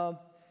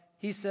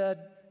 he said,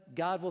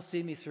 God will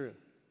see me through.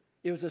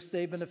 It was a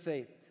statement of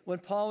faith. When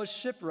Paul was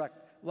shipwrecked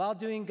while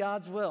doing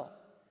God's will,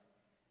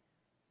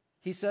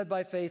 he said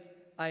by faith,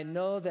 I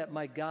know that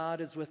my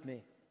God is with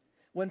me.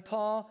 When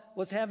Paul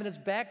was having his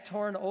back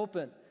torn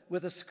open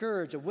with a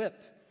scourge, a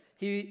whip,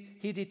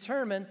 he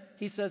determined,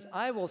 he says,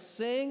 I will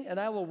sing and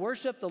I will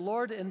worship the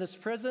Lord in this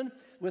prison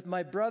with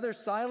my brother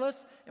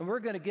Silas, and we're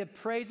going to give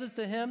praises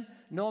to him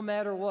no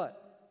matter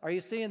what. Are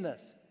you seeing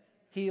this?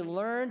 He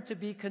learned to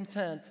be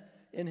content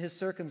in his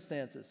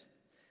circumstances.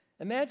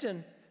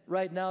 Imagine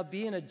right now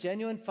being a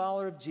genuine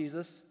follower of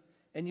Jesus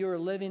and you are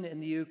living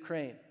in the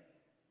Ukraine.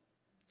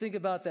 Think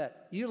about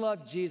that. You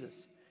love Jesus.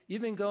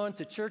 You've been going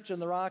to Church on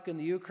the Rock in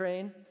the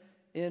Ukraine,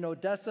 in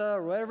Odessa,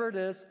 or whatever it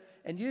is,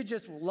 and you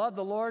just love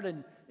the Lord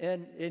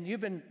and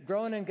you've been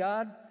growing in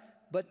God,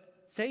 but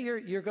say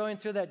you're going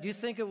through that. Do you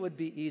think it would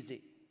be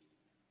easy?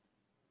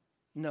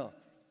 No.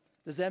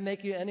 Does that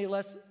make you any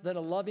less than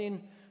a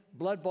loving,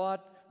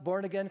 blood-bought,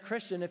 born-again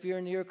Christian if you're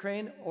in the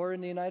Ukraine or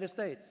in the United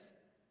States?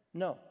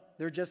 No.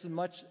 They're just as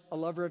much a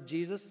lover of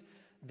Jesus.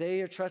 They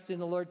are trusting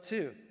the Lord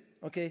too.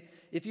 Okay?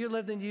 If you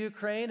lived in the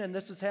Ukraine and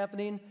this is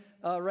happening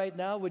right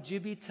now, would you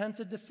be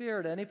tempted to fear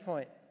at any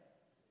point?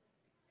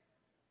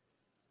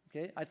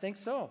 Okay? I think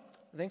so.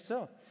 I think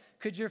so.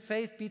 Could your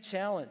faith be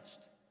challenged?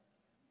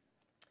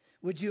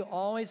 Would you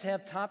always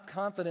have top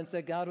confidence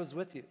that God was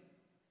with you?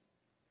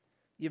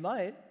 You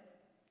might.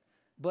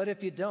 But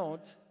if you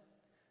don't,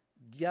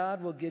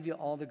 God will give you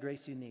all the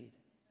grace you need.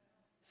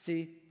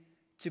 See,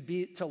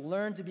 to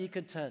learn to be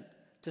content,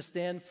 to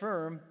stand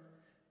firm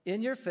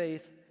in your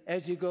faith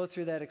as you go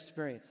through that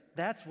experience.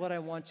 That's what I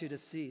want you to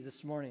see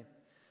this morning.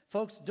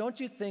 Folks, don't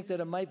you think that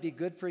it might be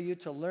good for you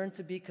to learn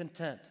to be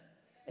content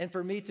and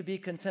for me to be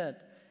content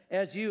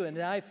as you and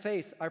I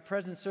face our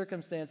present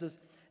circumstances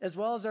as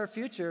well as our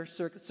future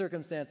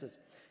circumstances?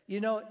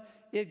 You know,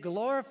 it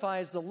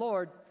glorifies the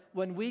Lord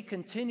when we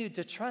continue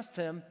to trust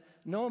him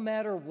no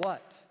matter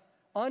what.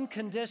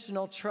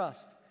 Unconditional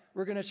trust.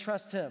 We're going to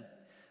trust him.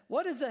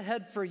 What is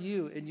ahead for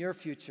you in your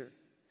future?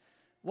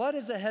 What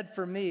is ahead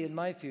for me in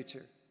my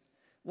future?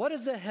 What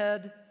is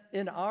ahead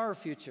in our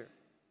future?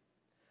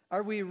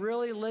 Are we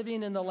really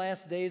living in the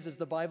last days as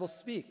the Bible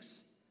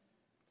speaks?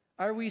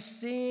 Are we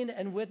seeing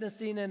and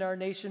witnessing in our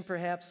nation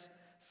perhaps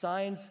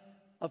signs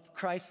of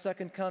Christ's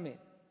second coming?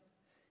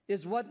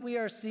 Is what we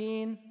are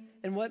seeing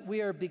and what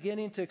we are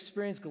beginning to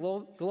experience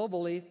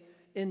globally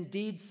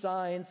indeed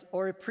signs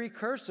or a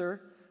precursor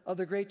of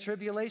the Great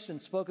Tribulation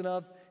spoken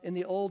of in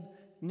the Old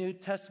New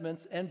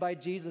Testaments and by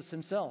Jesus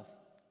himself?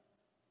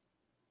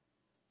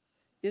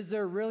 Is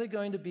there really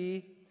going to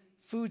be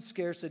food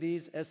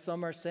scarcities, as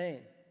some are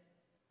saying?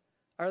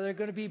 Are there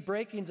going to be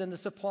breakings in the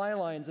supply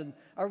lines? And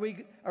are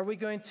we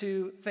going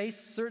to face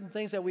certain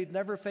things that we've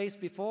never faced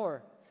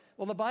before?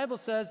 Well, the Bible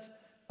says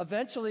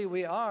eventually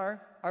we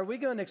are. Are we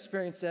going to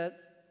experience that?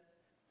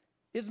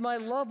 Is my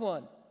loved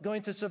one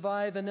going to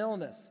survive an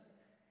illness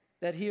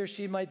that he or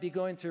she might be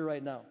going through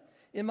right now?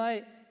 Am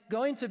I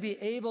going to be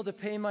able to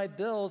pay my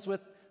bills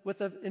with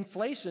the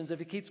inflations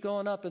if it keeps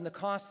going up and the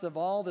cost of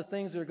all the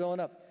things that are going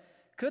up?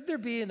 Could there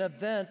be an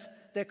event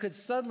that could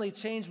suddenly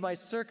change my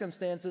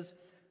circumstances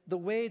the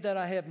way that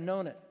I have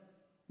known it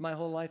my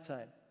whole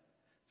lifetime?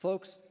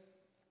 Folks,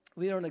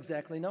 we don't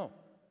exactly know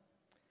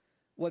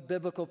what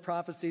biblical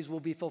prophecies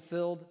will be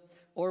fulfilled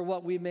or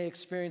what we may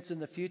experience in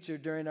the future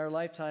during our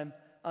lifetime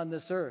on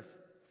this earth.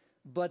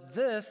 But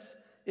this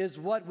is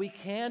what we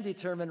can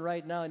determine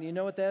right now. And you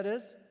know what that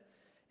is?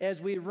 As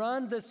we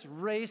run this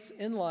race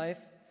in life,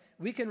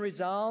 we can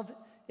resolve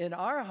in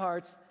our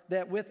hearts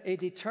that with a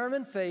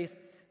determined faith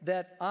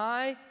that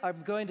I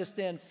am going to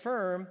stand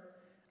firm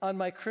on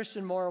my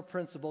Christian moral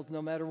principles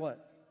no matter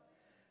what.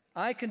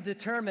 We can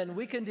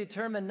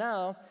determine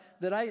now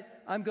that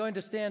I'm going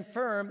to stand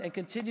firm and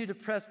continue to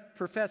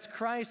profess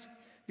Christ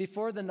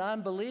before the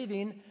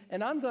non-believing,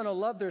 and I'm going to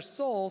love their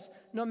souls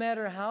no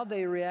matter how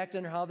they react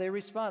and how they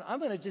respond. I'm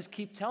going to just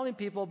keep telling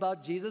people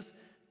about Jesus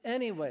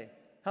anyway.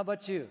 How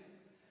about you?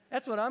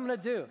 That's what I'm going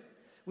to do.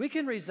 We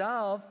can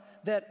resolve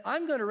that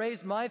I'm going to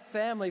raise my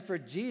family for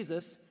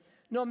Jesus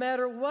no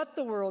matter what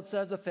the world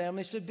says a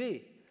family should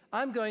be.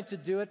 I'm going to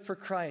do it for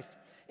Christ.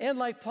 And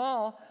like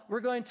Paul, we're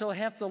going to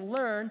have to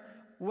learn,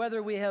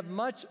 whether we have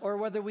much or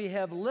whether we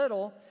have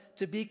little,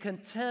 to be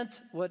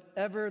content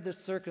whatever the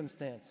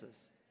circumstances.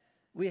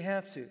 We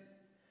have to.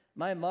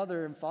 My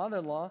mother and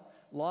father-in-law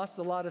lost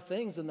a lot of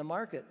things in the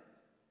market.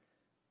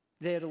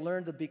 They had to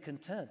learn to be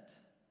content.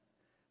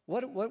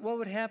 What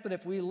would happen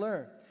if we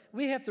learn?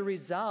 We have to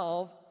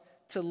resolve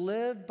to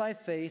live by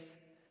faith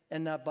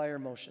and not by our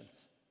emotions.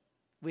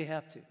 We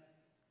have to.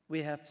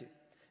 We have to.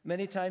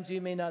 Many times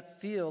you may not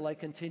feel like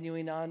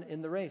continuing on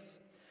in the race.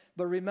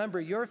 But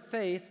remember, your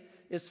faith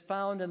is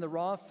found in the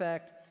raw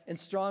fact and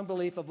strong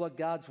belief of what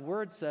God's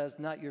word says,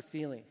 not your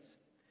feelings.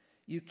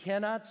 You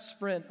cannot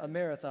sprint a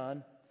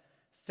marathon.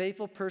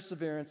 Faithful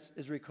perseverance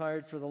is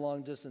required for the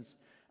long distance.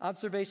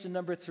 Observation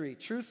number 3,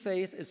 true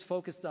faith is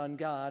focused on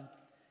God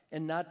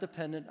and not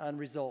dependent on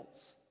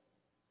results.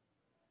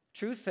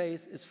 True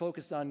faith is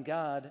focused on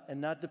God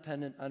and not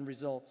dependent on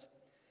results.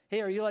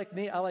 Hey, are you like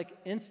me? I like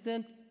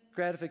instant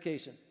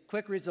gratification,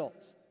 quick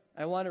results.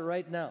 I want it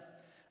right now.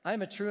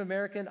 I'm a true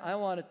American. I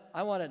want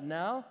it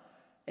now,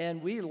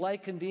 and we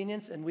like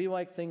convenience, and we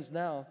like things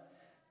now.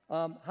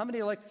 How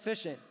many like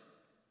fishing?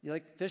 You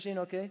like fishing,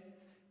 okay?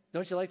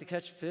 Don't you like to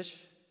catch fish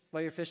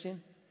while you're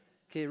fishing?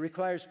 Okay, it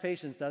requires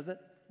patience,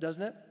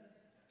 doesn't it?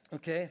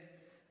 Okay.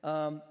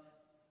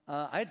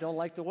 I don't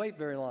like to wait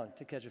very long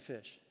to catch a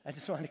fish. I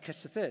just want to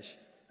catch the fish,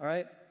 all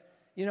right?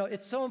 You know,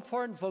 it's so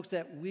important, folks,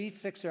 that we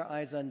fix our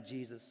eyes on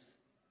Jesus,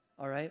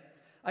 all right?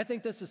 I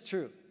think this is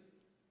true.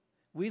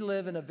 We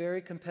live in a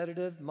very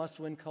competitive,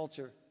 must-win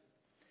culture.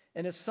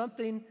 And if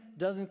something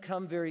doesn't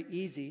come very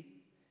easy,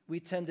 we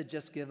tend to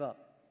just give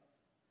up.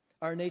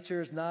 Our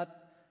nature is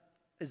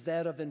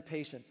that of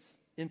impatience.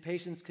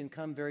 Impatience can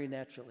come very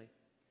naturally.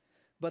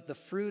 But the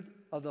fruit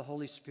of the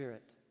Holy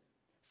Spirit,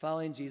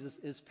 following Jesus,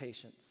 is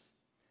patience.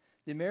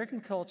 The American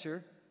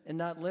culture, and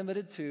not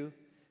limited to,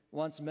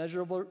 wants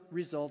measurable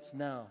results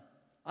now.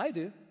 I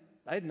do.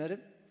 I admit it.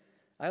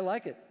 I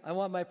like it. I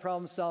want my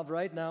problem solved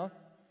right now.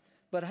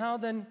 But how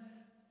then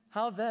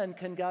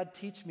can God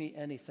teach me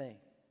anything?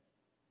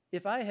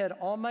 If I had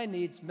all my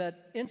needs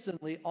met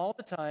instantly all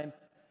the time,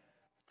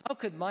 how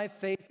could my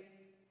faith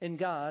in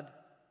God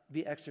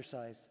be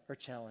exercised or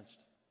challenged?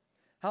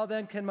 How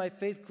then can my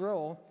faith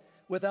grow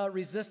without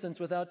resistance,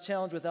 without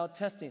challenge, without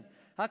testing?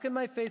 How can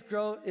my faith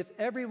grow if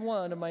every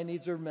one of my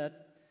needs are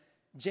met?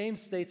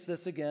 James states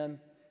this again,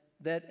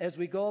 that as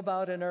we go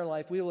about in our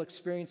life, we will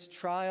experience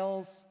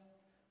trials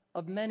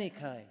of many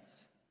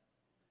kinds.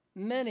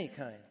 Many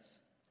kinds.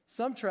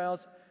 Some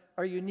trials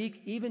are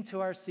unique even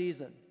to our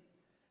season.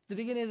 At the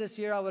beginning of this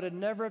year, I would have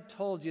never have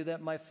told you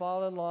that my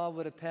father-in-law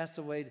would have passed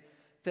away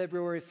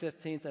February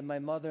 15th and my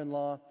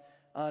mother-in-law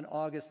on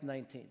August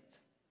 19th.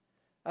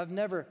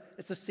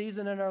 It's a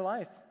season in our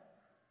life.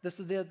 This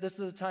is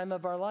the time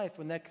of our life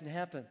when that can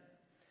happen.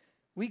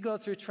 We go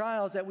through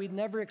trials that we'd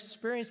never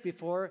experienced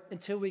before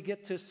until we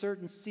get to a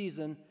certain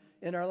season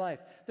in our life.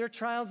 There are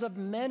trials of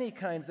many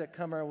kinds that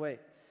come our way.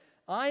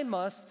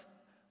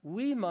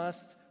 We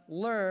must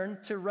learn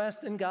to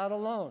rest in God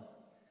alone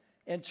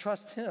and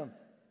trust Him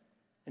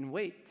and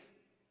wait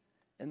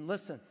and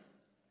listen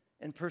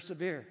and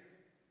persevere,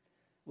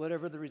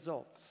 whatever the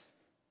results.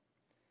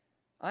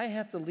 I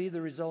have to leave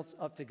the results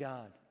up to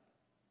God,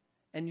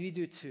 and you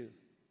do too.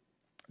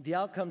 The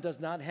outcome does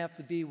not have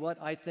to be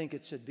what I think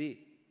it should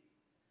be.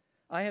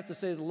 I have to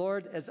say,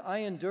 Lord, as I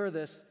endure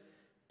this,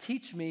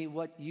 teach me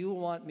what you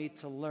want me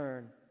to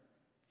learn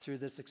through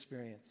this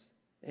experience.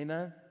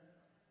 Amen?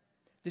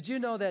 Did you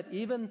know that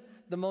even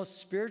the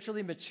most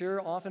spiritually mature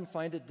often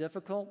find it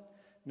difficult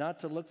not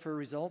to look for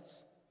results?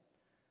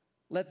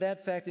 Let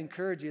that fact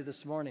encourage you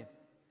this morning.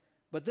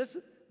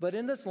 But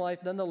in this life,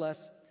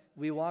 nonetheless,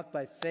 we walk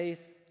by faith,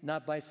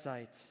 not by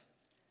sight.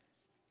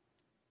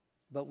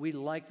 But we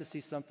like to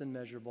see something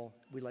measurable.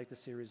 We like to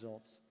see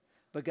results.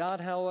 But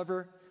God,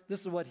 however,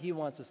 this is what He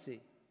wants to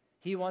see.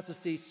 He wants to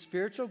see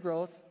spiritual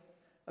growth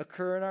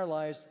occur in our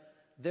lives.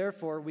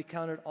 Therefore, we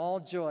count it all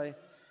joy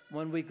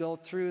when we go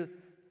through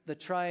the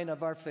trying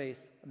of our faith,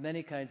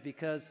 many kinds,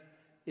 because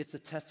it's a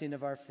testing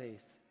of our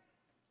faith.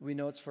 We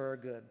know it's for our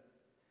good.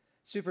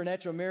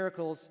 Supernatural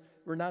miracles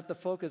were not the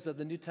focus of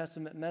the New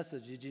Testament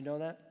message. Did you know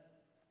that?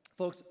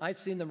 Folks, I've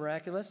seen the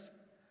miraculous.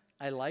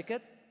 I like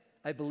it.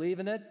 I believe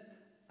in it.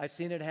 I've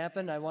seen it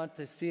happen. I want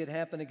to see it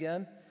happen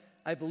again.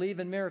 I believe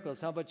in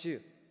miracles. How about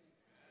you?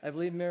 I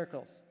believe in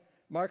miracles.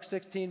 Mark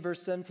 16,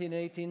 verse 17 and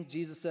 18,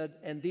 Jesus said,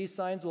 "And these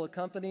signs will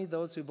accompany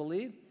those who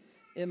believe.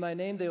 In my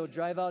name they will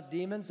drive out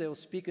demons. They will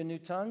speak in new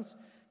tongues.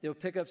 They will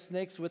pick up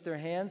snakes with their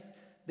hands.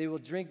 They will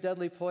drink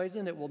deadly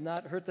poison. It will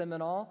not hurt them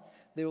at all.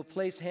 They will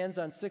place hands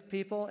on sick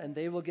people, and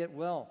they will get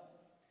well."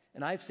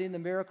 And I've seen the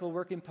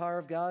miracle-working power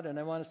of God, and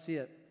I want to see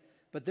it.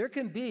 But there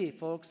can be,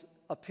 folks,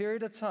 a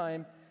period of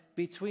time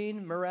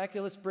between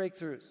miraculous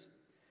breakthroughs.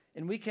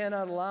 And we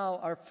cannot allow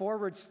our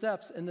forward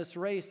steps in this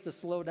race to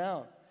slow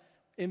down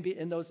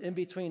in those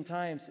in-between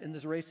times in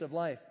this race of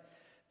life.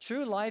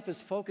 True life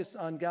is focused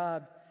on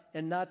God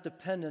and not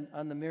dependent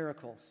on the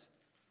miracles.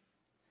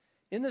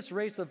 In this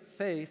race of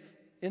faith,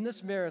 in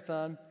this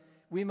marathon,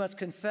 we must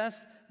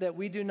confess that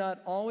we do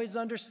not always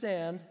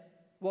understand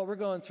what we're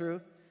going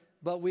through,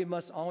 but we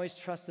must always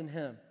trust in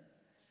Him.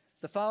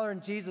 The follower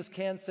in Jesus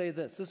can say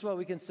this. This is what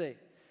we can say.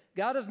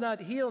 God has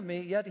not healed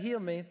me, yet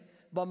healed me,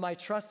 but my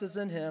trust is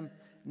in Him,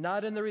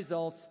 not in the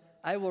results.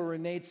 I will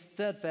remain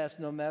steadfast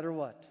no matter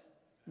what.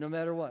 No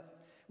matter what.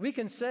 We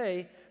can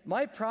say,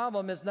 my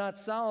problem is not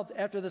solved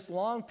after this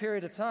long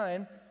period of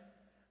time,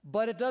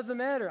 but it doesn't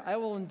matter. I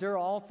will endure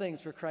all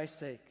things for Christ's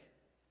sake.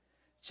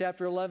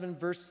 Chapter 11,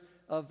 verse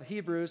of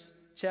Hebrews,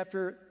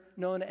 chapter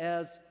known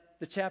as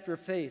the chapter of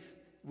faith.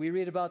 We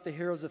read about the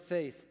heroes of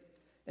faith.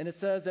 And it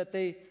says that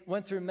they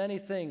went through many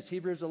things.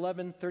 Hebrews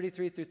 11,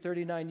 33 through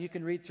 39. You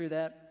can read through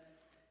that.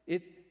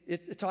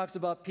 It talks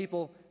about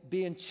people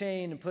being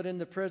chained and put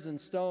into prison,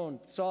 stoned,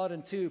 sawed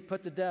in two,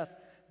 put to death,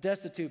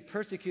 destitute,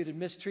 persecuted,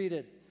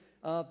 mistreated.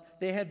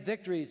 They had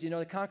victories,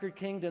 they conquered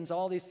kingdoms,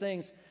 all these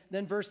things.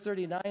 Then verse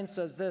 39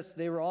 says this,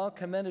 they were all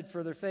commended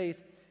for their faith,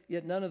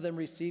 yet none of them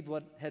received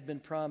what had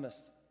been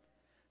promised.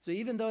 So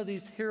even though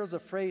these heroes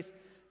of faith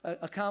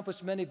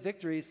accomplished many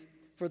victories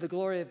for the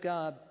glory of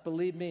God,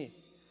 believe me,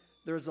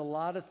 there's a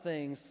lot of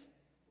things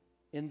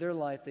in their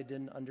life they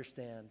didn't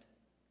understand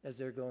as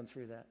they're going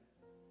through that.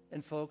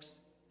 And folks,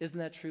 isn't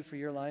that true for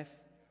your life?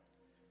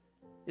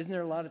 Isn't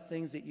there a lot of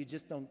things that you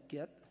just don't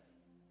get?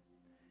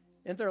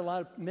 Isn't there a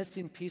lot of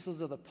missing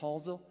pieces of the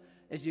puzzle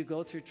as you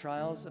go through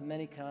trials of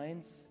many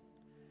kinds?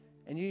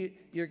 And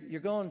you're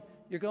going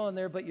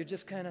there, but you're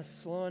just kind of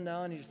slowing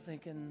down. You're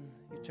thinking,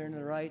 you turn to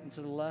the right and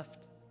to the left.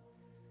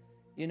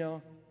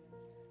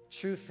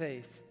 True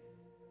faith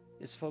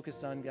is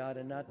focused on God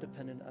and not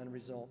dependent on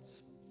results.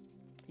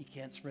 You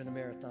can't sprint a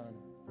marathon.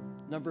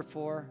 Number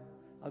 4,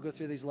 I'll go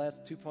through these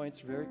last 2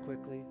 points very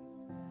quickly.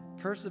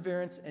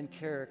 Perseverance and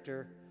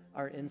character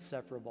are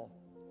inseparable.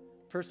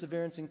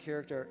 Perseverance and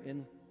character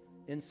are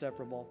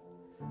inseparable.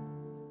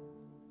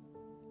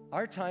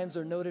 Our times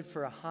are noted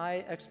for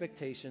high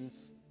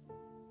expectations,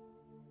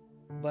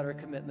 but our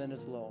commitment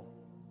is low.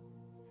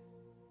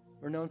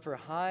 We're known for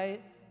high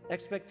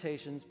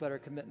expectations, but our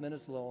commitment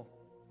is low,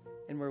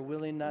 and we're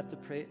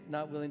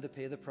not willing to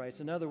pay the price.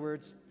 In other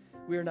words,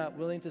 we are not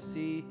willing to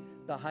see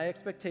the high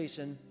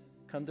expectation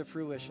come to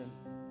fruition.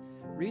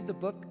 Read the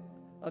book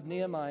of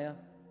Nehemiah.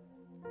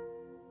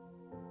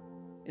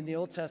 In the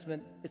Old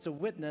Testament, it's a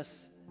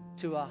witness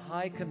to a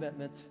high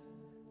commitment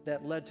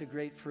that led to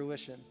great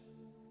fruition.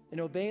 In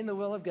obeying the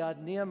will of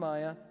God,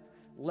 Nehemiah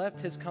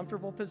left his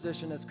comfortable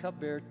position as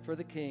cupbearer for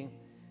the king,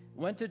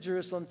 went to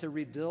Jerusalem to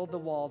rebuild the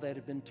wall that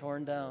had been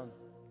torn down.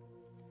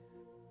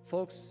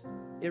 Folks,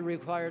 it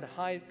required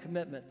high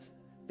commitment.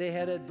 They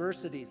had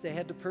adversities. They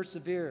had to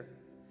persevere.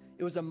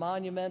 It was a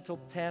monumental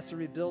task to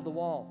rebuild the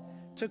wall.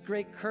 It took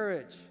great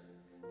courage.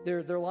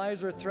 Their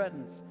lives were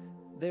threatened.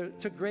 It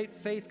took great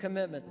faith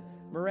commitment.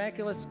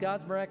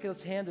 God's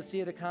miraculous hand to see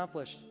it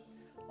accomplished.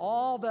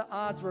 All the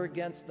odds were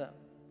against them.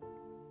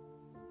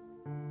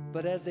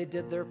 But as they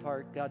did their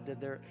part, God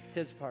did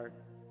his part.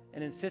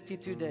 And in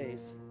 52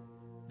 days,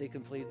 they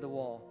completed the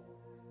wall.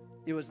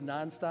 It was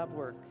nonstop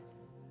work,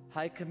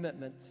 high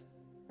commitment,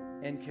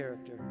 and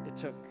character. It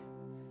took.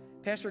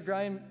 Pastor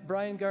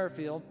Brian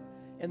Garfield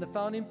and the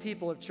founding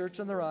people of Church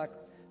on the Rock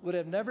would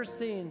have never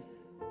seen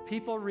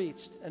people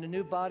reached and a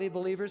new body of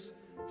believers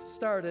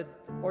started,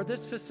 or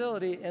this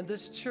facility and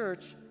this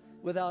church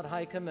without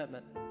high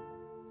commitment.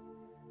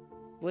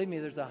 Believe me,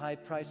 there's a high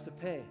price to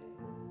pay.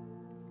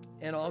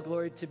 And all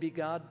glory to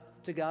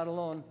God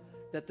alone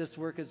that this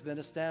work has been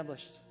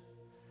established.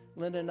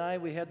 Linda and I,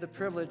 we had the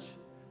privilege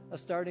of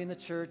starting the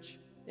church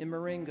in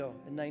Marengo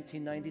in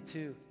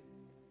 1992.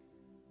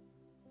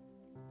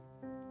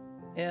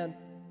 And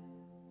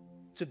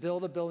to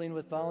build a building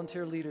with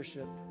volunteer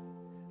leadership,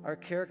 our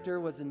character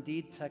was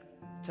indeed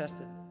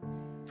tested.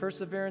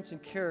 Perseverance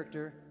and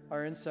character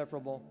are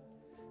inseparable.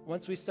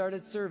 Once we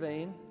started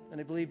surveying, and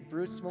I believe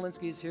Bruce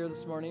Smolinski is here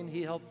this morning,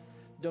 he helped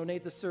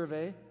donate the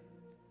survey.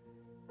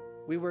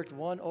 We worked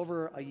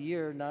over a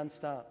year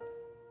nonstop.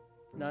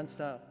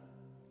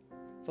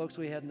 Folks,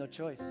 we had no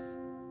choice.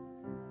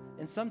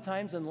 And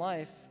sometimes in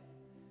life,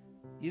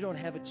 you don't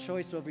have a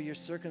choice over your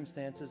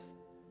circumstances,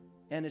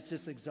 and it's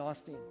just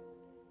exhausting.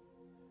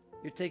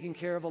 You're taking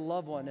care of a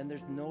loved one, and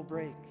there's no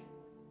break.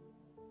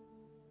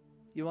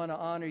 You want to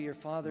honor your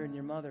father and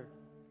your mother.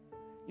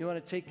 You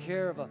want to take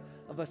care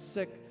of a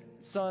sick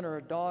son or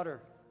a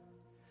daughter.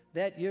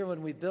 That year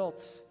when we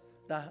built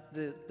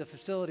the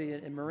facility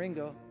in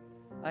Marengo,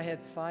 I had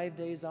 5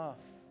 days off,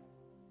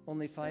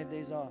 only 5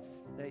 days off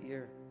that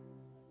year.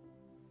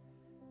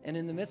 And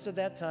in the midst of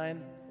that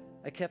time,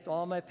 I kept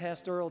all my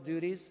pastoral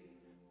duties,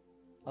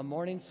 a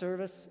morning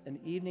service, an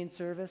evening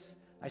service.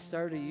 I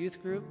started a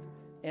youth group,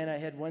 and I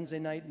had Wednesday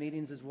night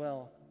meetings as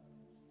well.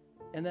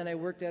 And then I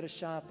worked at a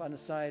shop on the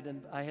side,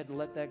 and I had to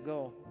let that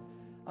go.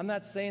 I'm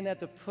not saying that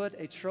to put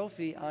a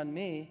trophy on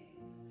me.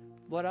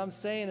 What I'm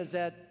saying is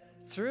that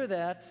through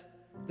that,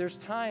 there's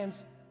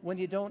times when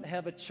you don't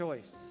have a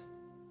choice.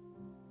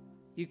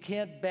 You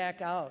can't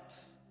back out,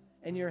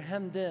 and you're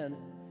hemmed in,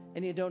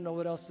 and you don't know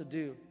what else to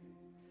do.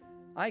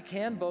 I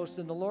can boast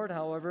in the Lord,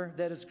 however,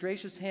 that His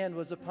gracious hand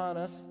was upon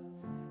us,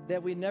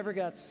 that we never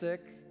got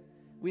sick.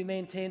 We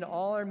maintained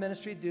all our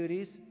ministry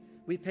duties.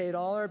 We paid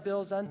all our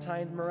bills on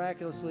time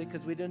miraculously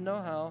because we didn't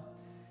know how.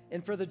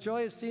 And for the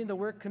joy of seeing the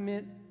work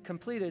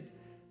completed,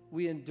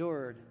 we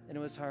endured, and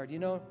it was hard. You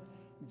know,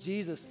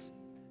 Jesus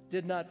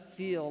did not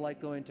feel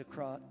like going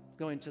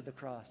to the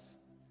cross,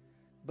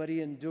 but He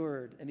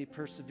endured and He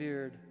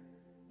persevered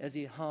as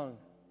He hung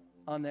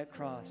on that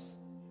cross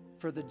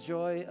for the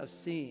joy of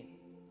seeing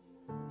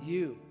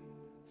you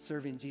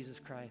serving Jesus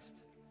Christ.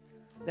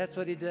 That's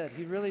what He did.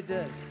 He really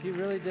did. He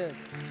really did.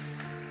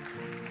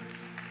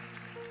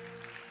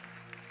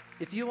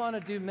 If you want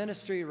to do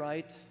ministry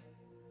right,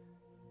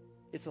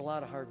 it's a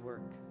lot of hard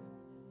work.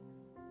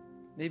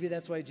 Maybe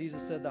that's why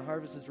Jesus said the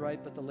harvest is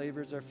ripe, but the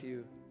laborers are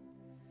few.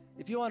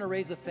 If you want to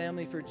raise a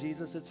family for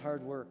Jesus, it's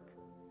hard work.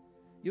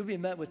 You'll be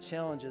met with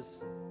challenges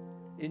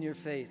in your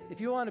faith.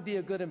 If you want to be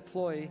a good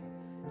employee,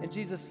 and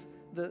Jesus,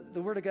 the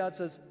Word of God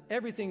says,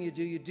 everything you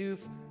do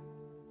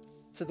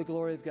to the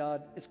glory of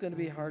God, it's going to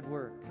be hard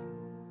work.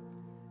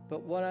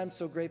 But what I'm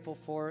so grateful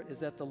for is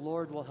that the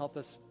Lord will help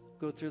us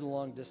go through the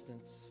long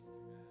distance.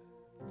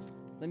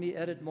 Let me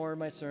edit more of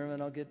my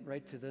sermon. I'll get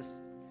right to this.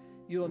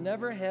 You will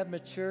never have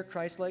mature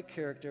Christ-like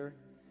character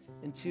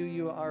until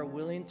you are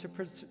willing to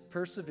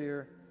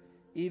persevere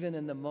even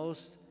in the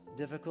most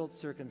difficult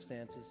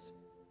circumstances.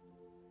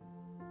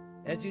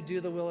 As you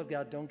do the will of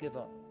God, don't give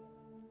up.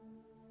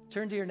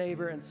 Turn to your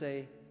neighbor and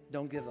say,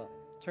 don't give up.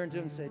 Turn to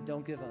him and say,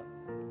 don't give up.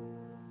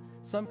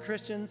 Some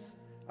Christians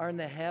are in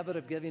the habit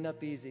of giving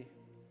up easy.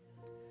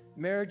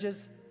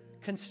 Marriages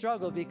can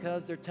struggle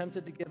because they're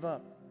tempted to give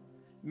up.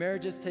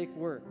 Marriages take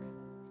work,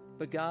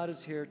 but God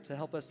is here to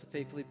help us to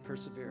faithfully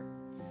persevere.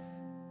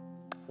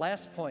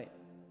 Last point.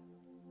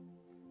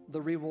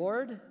 The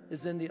reward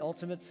is in the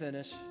ultimate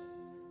finish,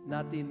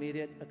 not the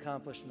immediate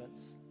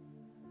accomplishments.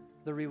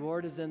 The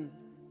reward is in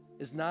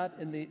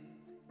the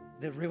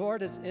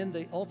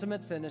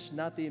ultimate finish,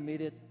 not the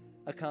immediate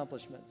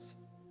accomplishments.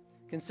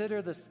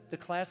 Consider the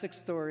classic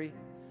story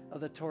of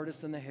the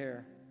tortoise and the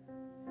hare.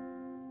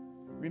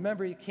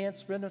 Remember, you can't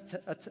sprint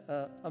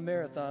a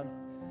marathon.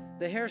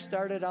 The hare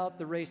started out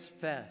the race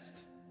fast.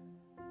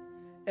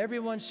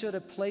 Everyone should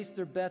have placed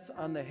their bets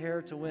on the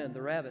hare to win,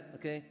 the rabbit,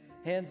 okay?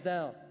 Hands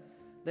down.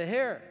 The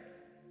hare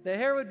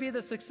would be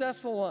the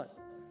successful one.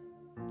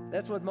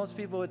 That's what most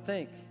people would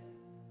think.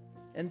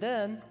 And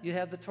then you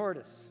have the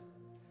tortoise.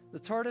 The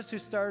tortoise who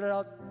started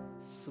out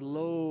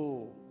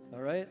slow,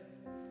 all right?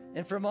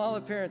 And from all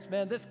appearance,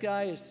 man, this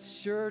guy is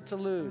sure to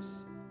lose.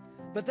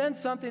 But then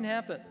something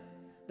happened.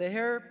 The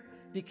hare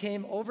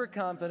became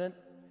overconfident,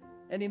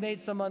 and he made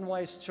some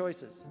unwise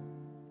choices.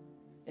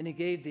 And he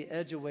gave the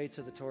edge away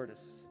to the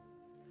tortoise.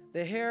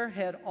 The hare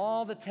had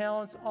all the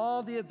talents,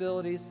 all the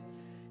abilities,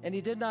 and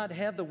he did not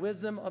have the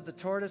wisdom of the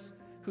tortoise,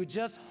 who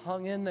just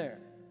hung in there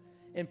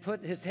and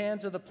put his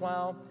hand to the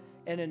plow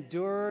and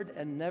endured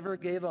and never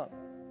gave up.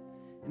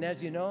 And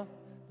as you know,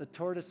 the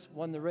tortoise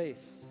won the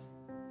race.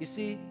 You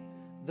see,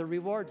 the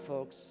reward,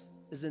 folks,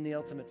 is in the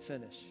ultimate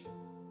finish.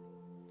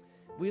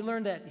 We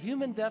learned that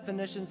human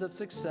definitions of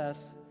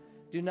success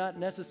do not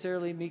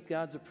necessarily meet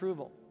God's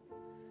approval.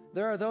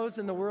 There are those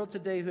in the world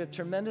today who have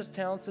tremendous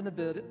talents and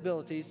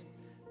abilities.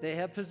 They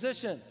have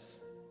positions.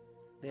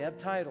 They have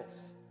titles.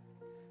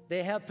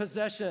 They have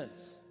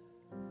possessions.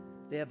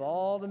 They have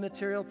all the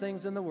material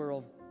things in the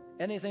world,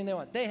 anything they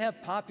want. They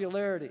have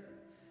popularity.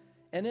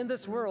 And in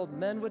this world,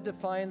 men would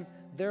define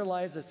their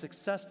lives as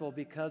successful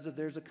because of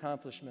their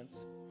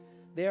accomplishments.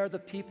 They are the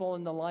people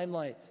in the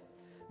limelight.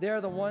 They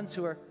are the ones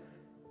who are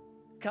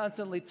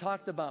constantly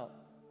talked about.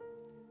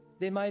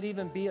 They might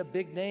even be a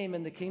big name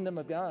in the kingdom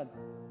of God.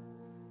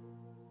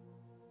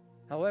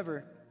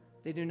 However,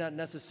 they do not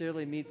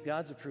necessarily meet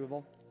God's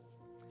approval.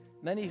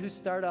 Many who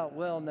start out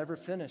well never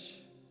finish.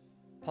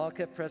 Paul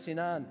kept pressing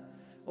on,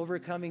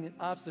 overcoming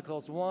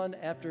obstacles one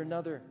after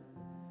another.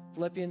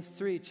 Philippians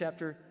 3,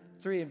 chapter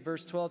 3, and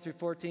verse 12 through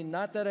 14.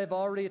 Not that I've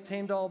already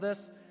attained all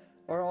this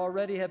or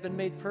already have been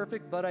made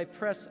perfect, but I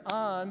press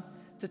on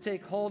to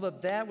take hold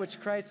of that which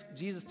Christ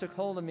Jesus took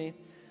hold of me.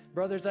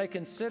 Brothers, I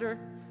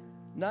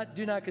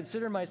do not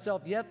consider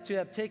myself yet to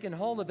have taken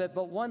hold of it,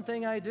 but one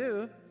thing I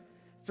do,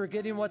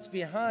 forgetting what's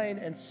behind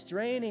and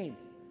straining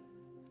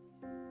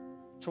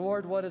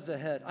toward what is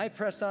ahead. I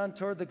press on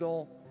toward the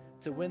goal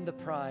to win the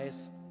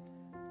prize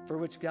for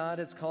which God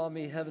has called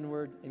me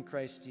heavenward in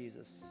Christ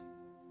Jesus.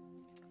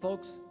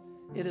 Folks,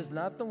 it is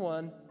not the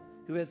one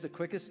who has the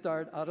quickest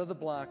start out of the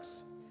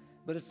blocks,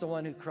 but it's the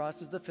one who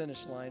crosses the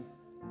finish line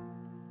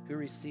who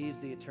receives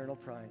the eternal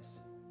prize.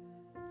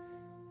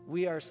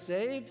 We are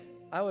saved.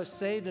 I was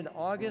saved in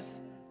August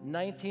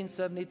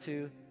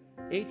 1972,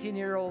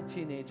 18-year-old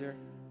teenager.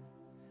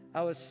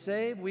 I was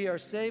saved. We are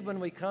saved when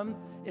we come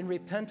in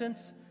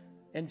repentance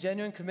and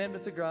genuine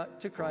commitment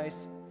to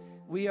Christ.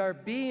 We are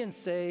being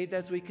saved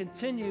as we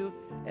continue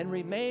and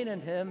remain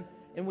in Him,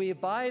 and we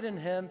abide in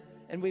Him,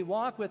 and we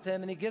walk with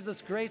Him, and He gives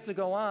us grace to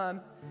go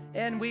on.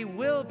 And we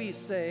will be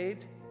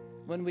saved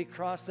when we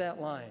cross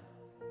that line,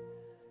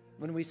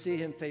 when we see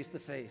Him face to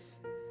face,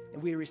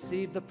 and we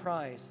receive the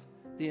prize,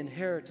 the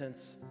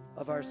inheritance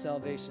of our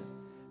salvation.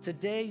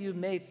 Today you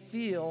may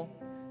feel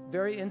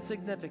very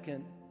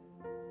insignificant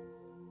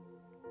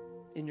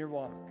in your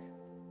walk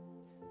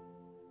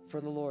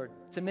for the Lord.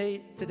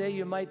 Today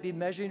you might be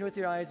measuring with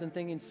your eyes and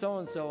thinking,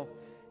 so-and-so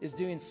is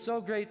doing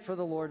so great for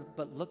the Lord,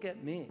 but look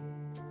at me.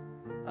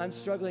 I'm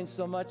struggling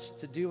so much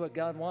to do what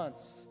God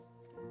wants.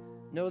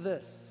 Know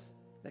this,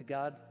 that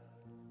God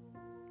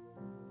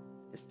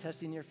is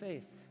testing your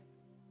faith.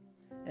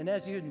 And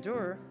as you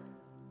endure,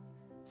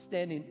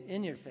 standing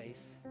in your faith,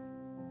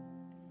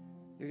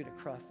 you're going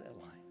to cross that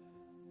line.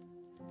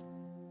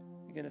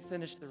 You're going to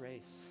finish the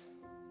race.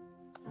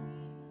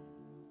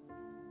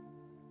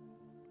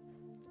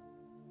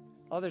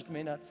 Others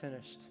may not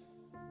finish,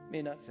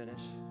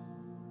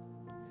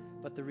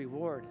 but the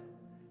reward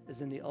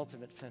is in the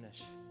ultimate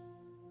finish,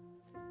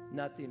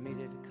 not the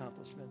immediate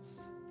accomplishments.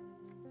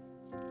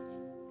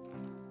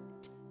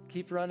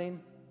 Keep running.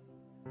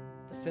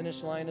 The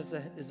finish line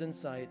is in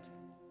sight.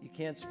 You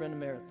can't sprint a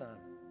marathon.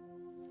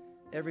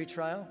 Every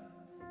trial,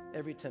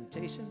 every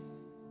temptation,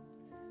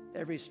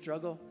 every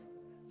struggle,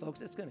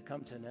 folks, it's going to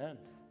come to an end.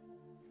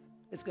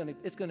 It's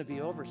going to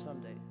be over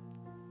someday.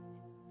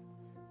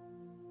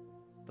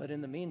 But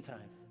in the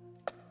meantime,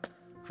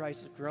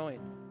 Christ is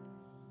growing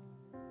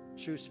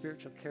true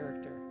spiritual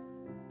character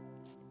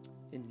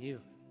in you.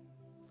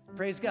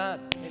 Praise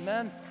God.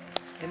 Amen.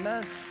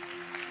 Amen.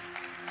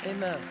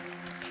 Amen.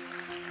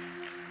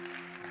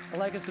 I'd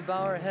like us to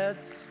bow our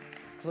heads,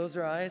 close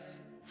our eyes.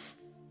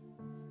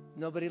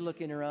 Nobody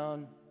looking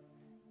around.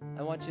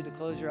 I want you to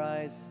close your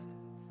eyes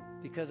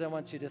because I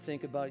want you to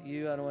think about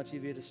you. I don't want you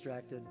to be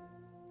distracted.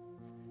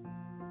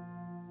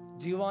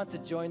 Do you want to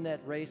join that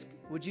race?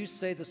 Would you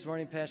say this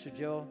morning, Pastor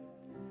Joe,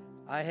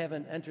 I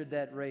haven't entered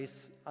that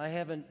race. I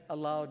haven't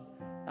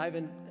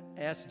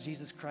asked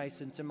Jesus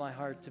Christ into my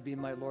heart to be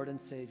my Lord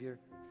and Savior.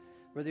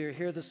 Whether you're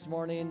here this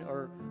morning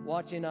or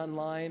watching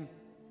online,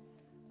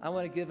 I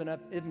want to give an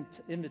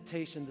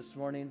invitation this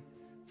morning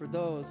for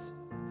those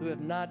who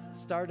have not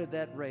started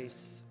that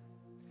race.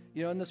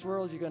 You know, in this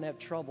world, you're going to have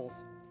troubles,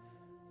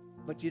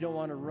 but you don't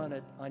want to run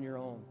it on your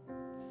own.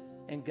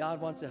 And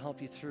God wants to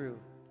help you through.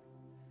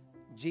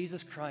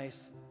 Jesus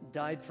Christ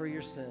died for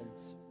your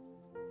sins,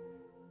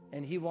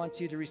 and He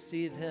wants you to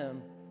receive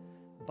Him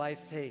by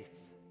faith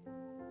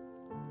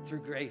through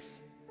grace,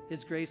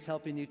 His grace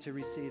helping you to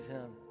receive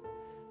Him.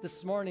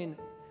 This morning,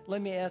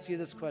 let me ask you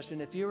this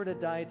question. If you were to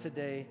die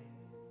today,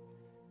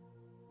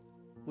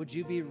 would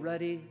you be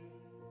ready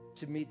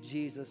to meet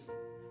Jesus?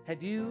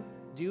 Do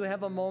you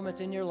have a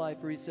moment in your life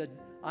where you said,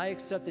 I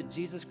accepted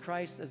Jesus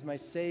Christ as my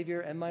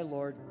Savior and my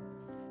Lord,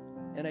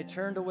 and I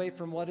turned away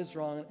from what is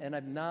wrong, and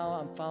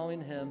I'm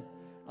following Him.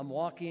 I'm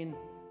walking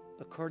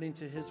according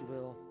to His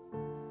will.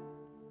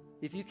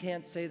 If you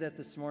can't say that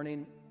this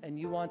morning and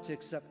you want to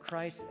accept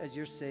Christ as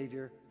your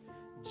Savior,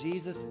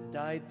 Jesus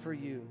died for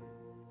you,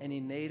 and He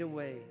made a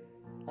way.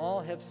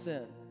 All have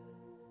sinned.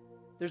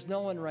 There's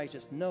no one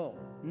righteous. No,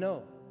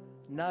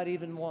 not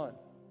even one.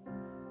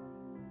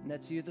 And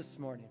that's you this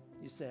morning.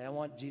 You say, I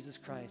want Jesus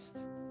Christ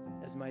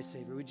as my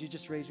Savior. Would you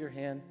just raise your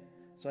hand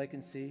so I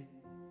can see?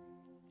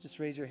 Just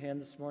raise your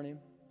hand this morning.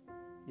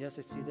 Yes,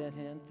 I see that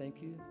hand.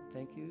 Thank you.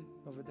 Thank you.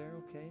 Over there,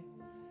 okay.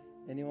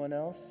 Anyone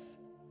else?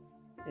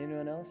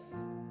 Anyone else?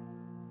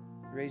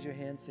 Raise your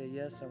hand. Say,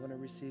 yes, I want to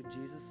receive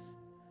Jesus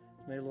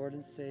as my Lord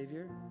and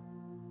Savior.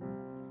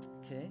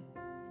 Okay.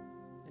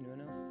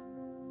 Anyone else?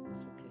 It's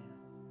okay.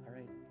 All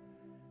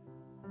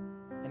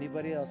right.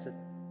 Anybody else that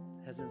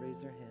hasn't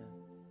raised their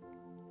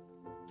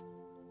hand?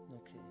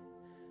 Okay.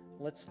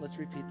 Let's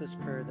repeat this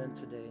prayer then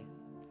today.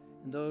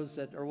 And those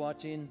that are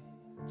watching,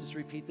 just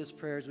repeat this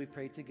prayer as we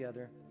pray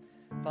together.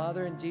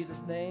 Father, in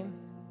Jesus' name,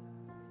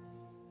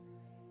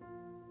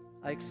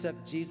 I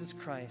accept Jesus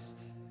Christ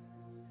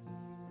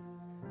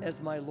as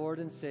my Lord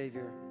and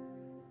Savior.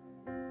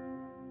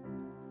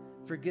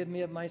 Forgive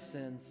me of my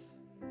sins.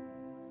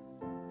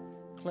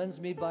 Cleanse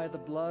me by the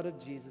blood of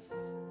Jesus.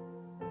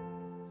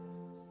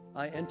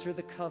 I enter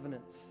the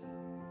covenant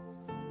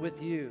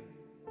with you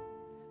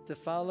to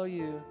follow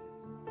you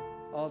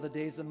all the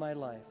days of my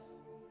life.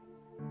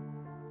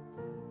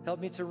 Help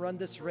me to run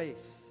this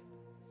race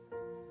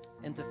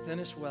and to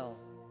finish well.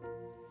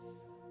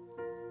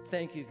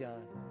 Thank you,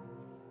 God.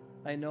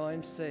 I know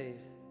I'm saved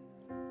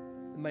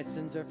and my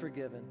sins are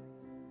forgiven.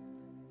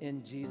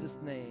 In Jesus'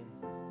 name,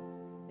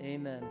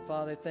 amen.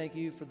 Father, thank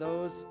you for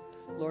those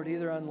Lord,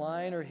 either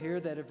online or here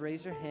that have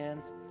raised their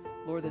hands,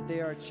 Lord, that they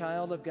are a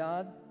child of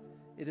God.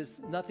 It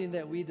is nothing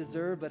that we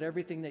deserve, but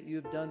everything that you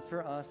have done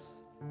for us.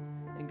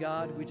 And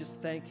God, we just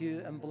thank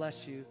you and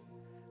bless you.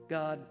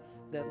 God,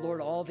 that,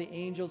 Lord, all the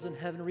angels in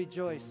heaven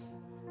rejoice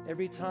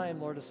every time,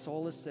 Lord, a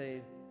soul is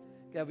saved.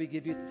 God, we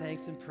give you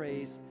thanks and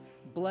praise.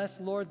 Bless,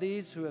 Lord,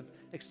 these who have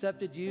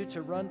accepted you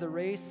to run the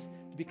race,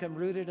 to become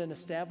rooted and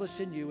established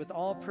in you with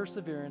all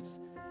perseverance.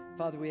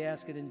 Father, we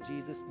ask it in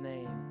Jesus'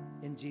 name,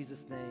 in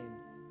Jesus' name.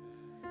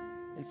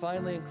 And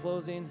finally, in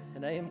closing,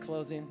 and I am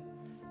closing,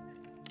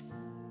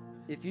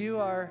 if you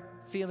are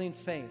feeling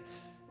faint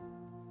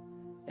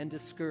and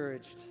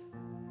discouraged,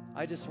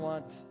 I just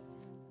want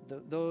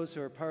those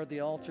who are part of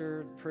the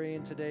altar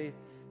praying today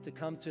to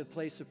come to a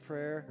place of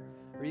prayer,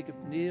 or you could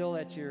kneel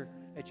at your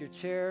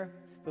chair,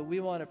 but we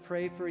want to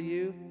pray for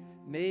you.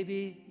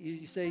 Maybe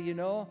you say, you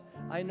know,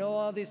 I know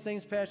all these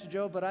things, Pastor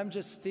Joe, but I'm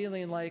just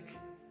feeling like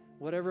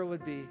whatever it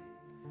would be.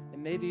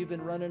 And maybe you've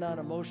been running on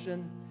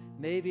emotion.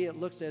 Maybe it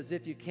looks as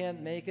if you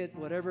can't make it.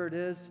 Whatever it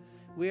is,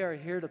 we are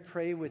here to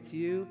pray with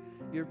you.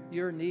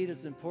 Your need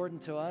is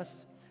important to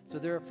us. So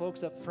there are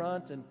folks up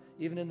front and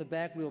even in the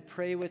back. We'll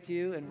pray with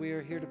you, and we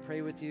are here to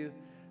pray with you.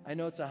 I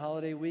know it's a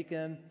holiday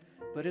weekend,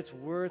 but it's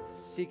worth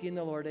seeking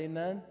the Lord.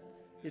 Amen?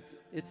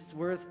 It's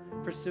worth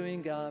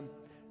pursuing God.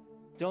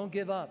 Don't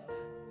give up.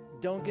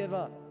 Don't give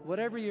up.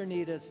 Whatever your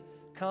need is,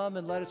 come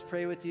and let us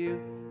pray with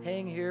you.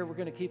 Hang here. We're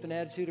going to keep an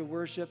attitude of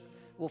worship.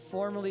 We'll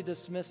formally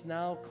dismiss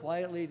now,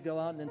 quietly go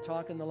out and then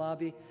talk in the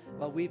lobby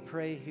while we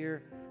pray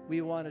here.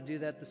 We want to do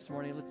that this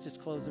morning. Let's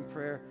just close in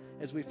prayer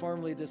as we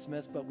formally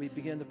dismiss, but we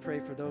begin to pray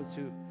for those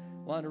who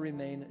want to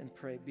remain and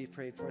be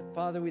prayed for.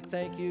 Father, we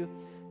thank you.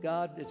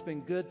 God, it's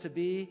been good to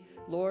be,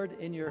 Lord,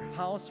 in your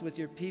house with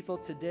your people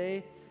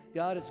today.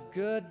 God, it's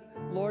good,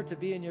 Lord, to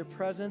be in your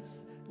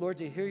presence. Lord,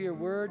 to hear your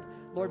word.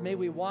 Lord, may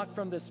we walk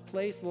from this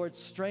place, Lord,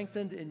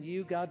 strengthened in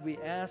you. God, we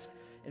ask.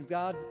 And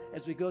God,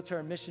 as we go to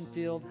our mission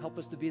field, help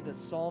us to be the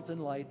salt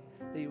and light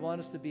that you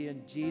want us to be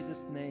in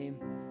Jesus' name.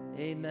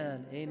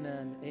 Amen,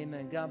 amen,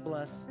 amen. God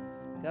bless.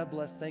 God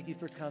bless. Thank you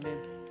for coming.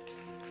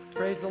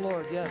 Praise the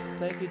Lord. Yes,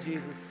 thank you,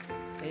 Jesus.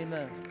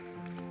 Amen.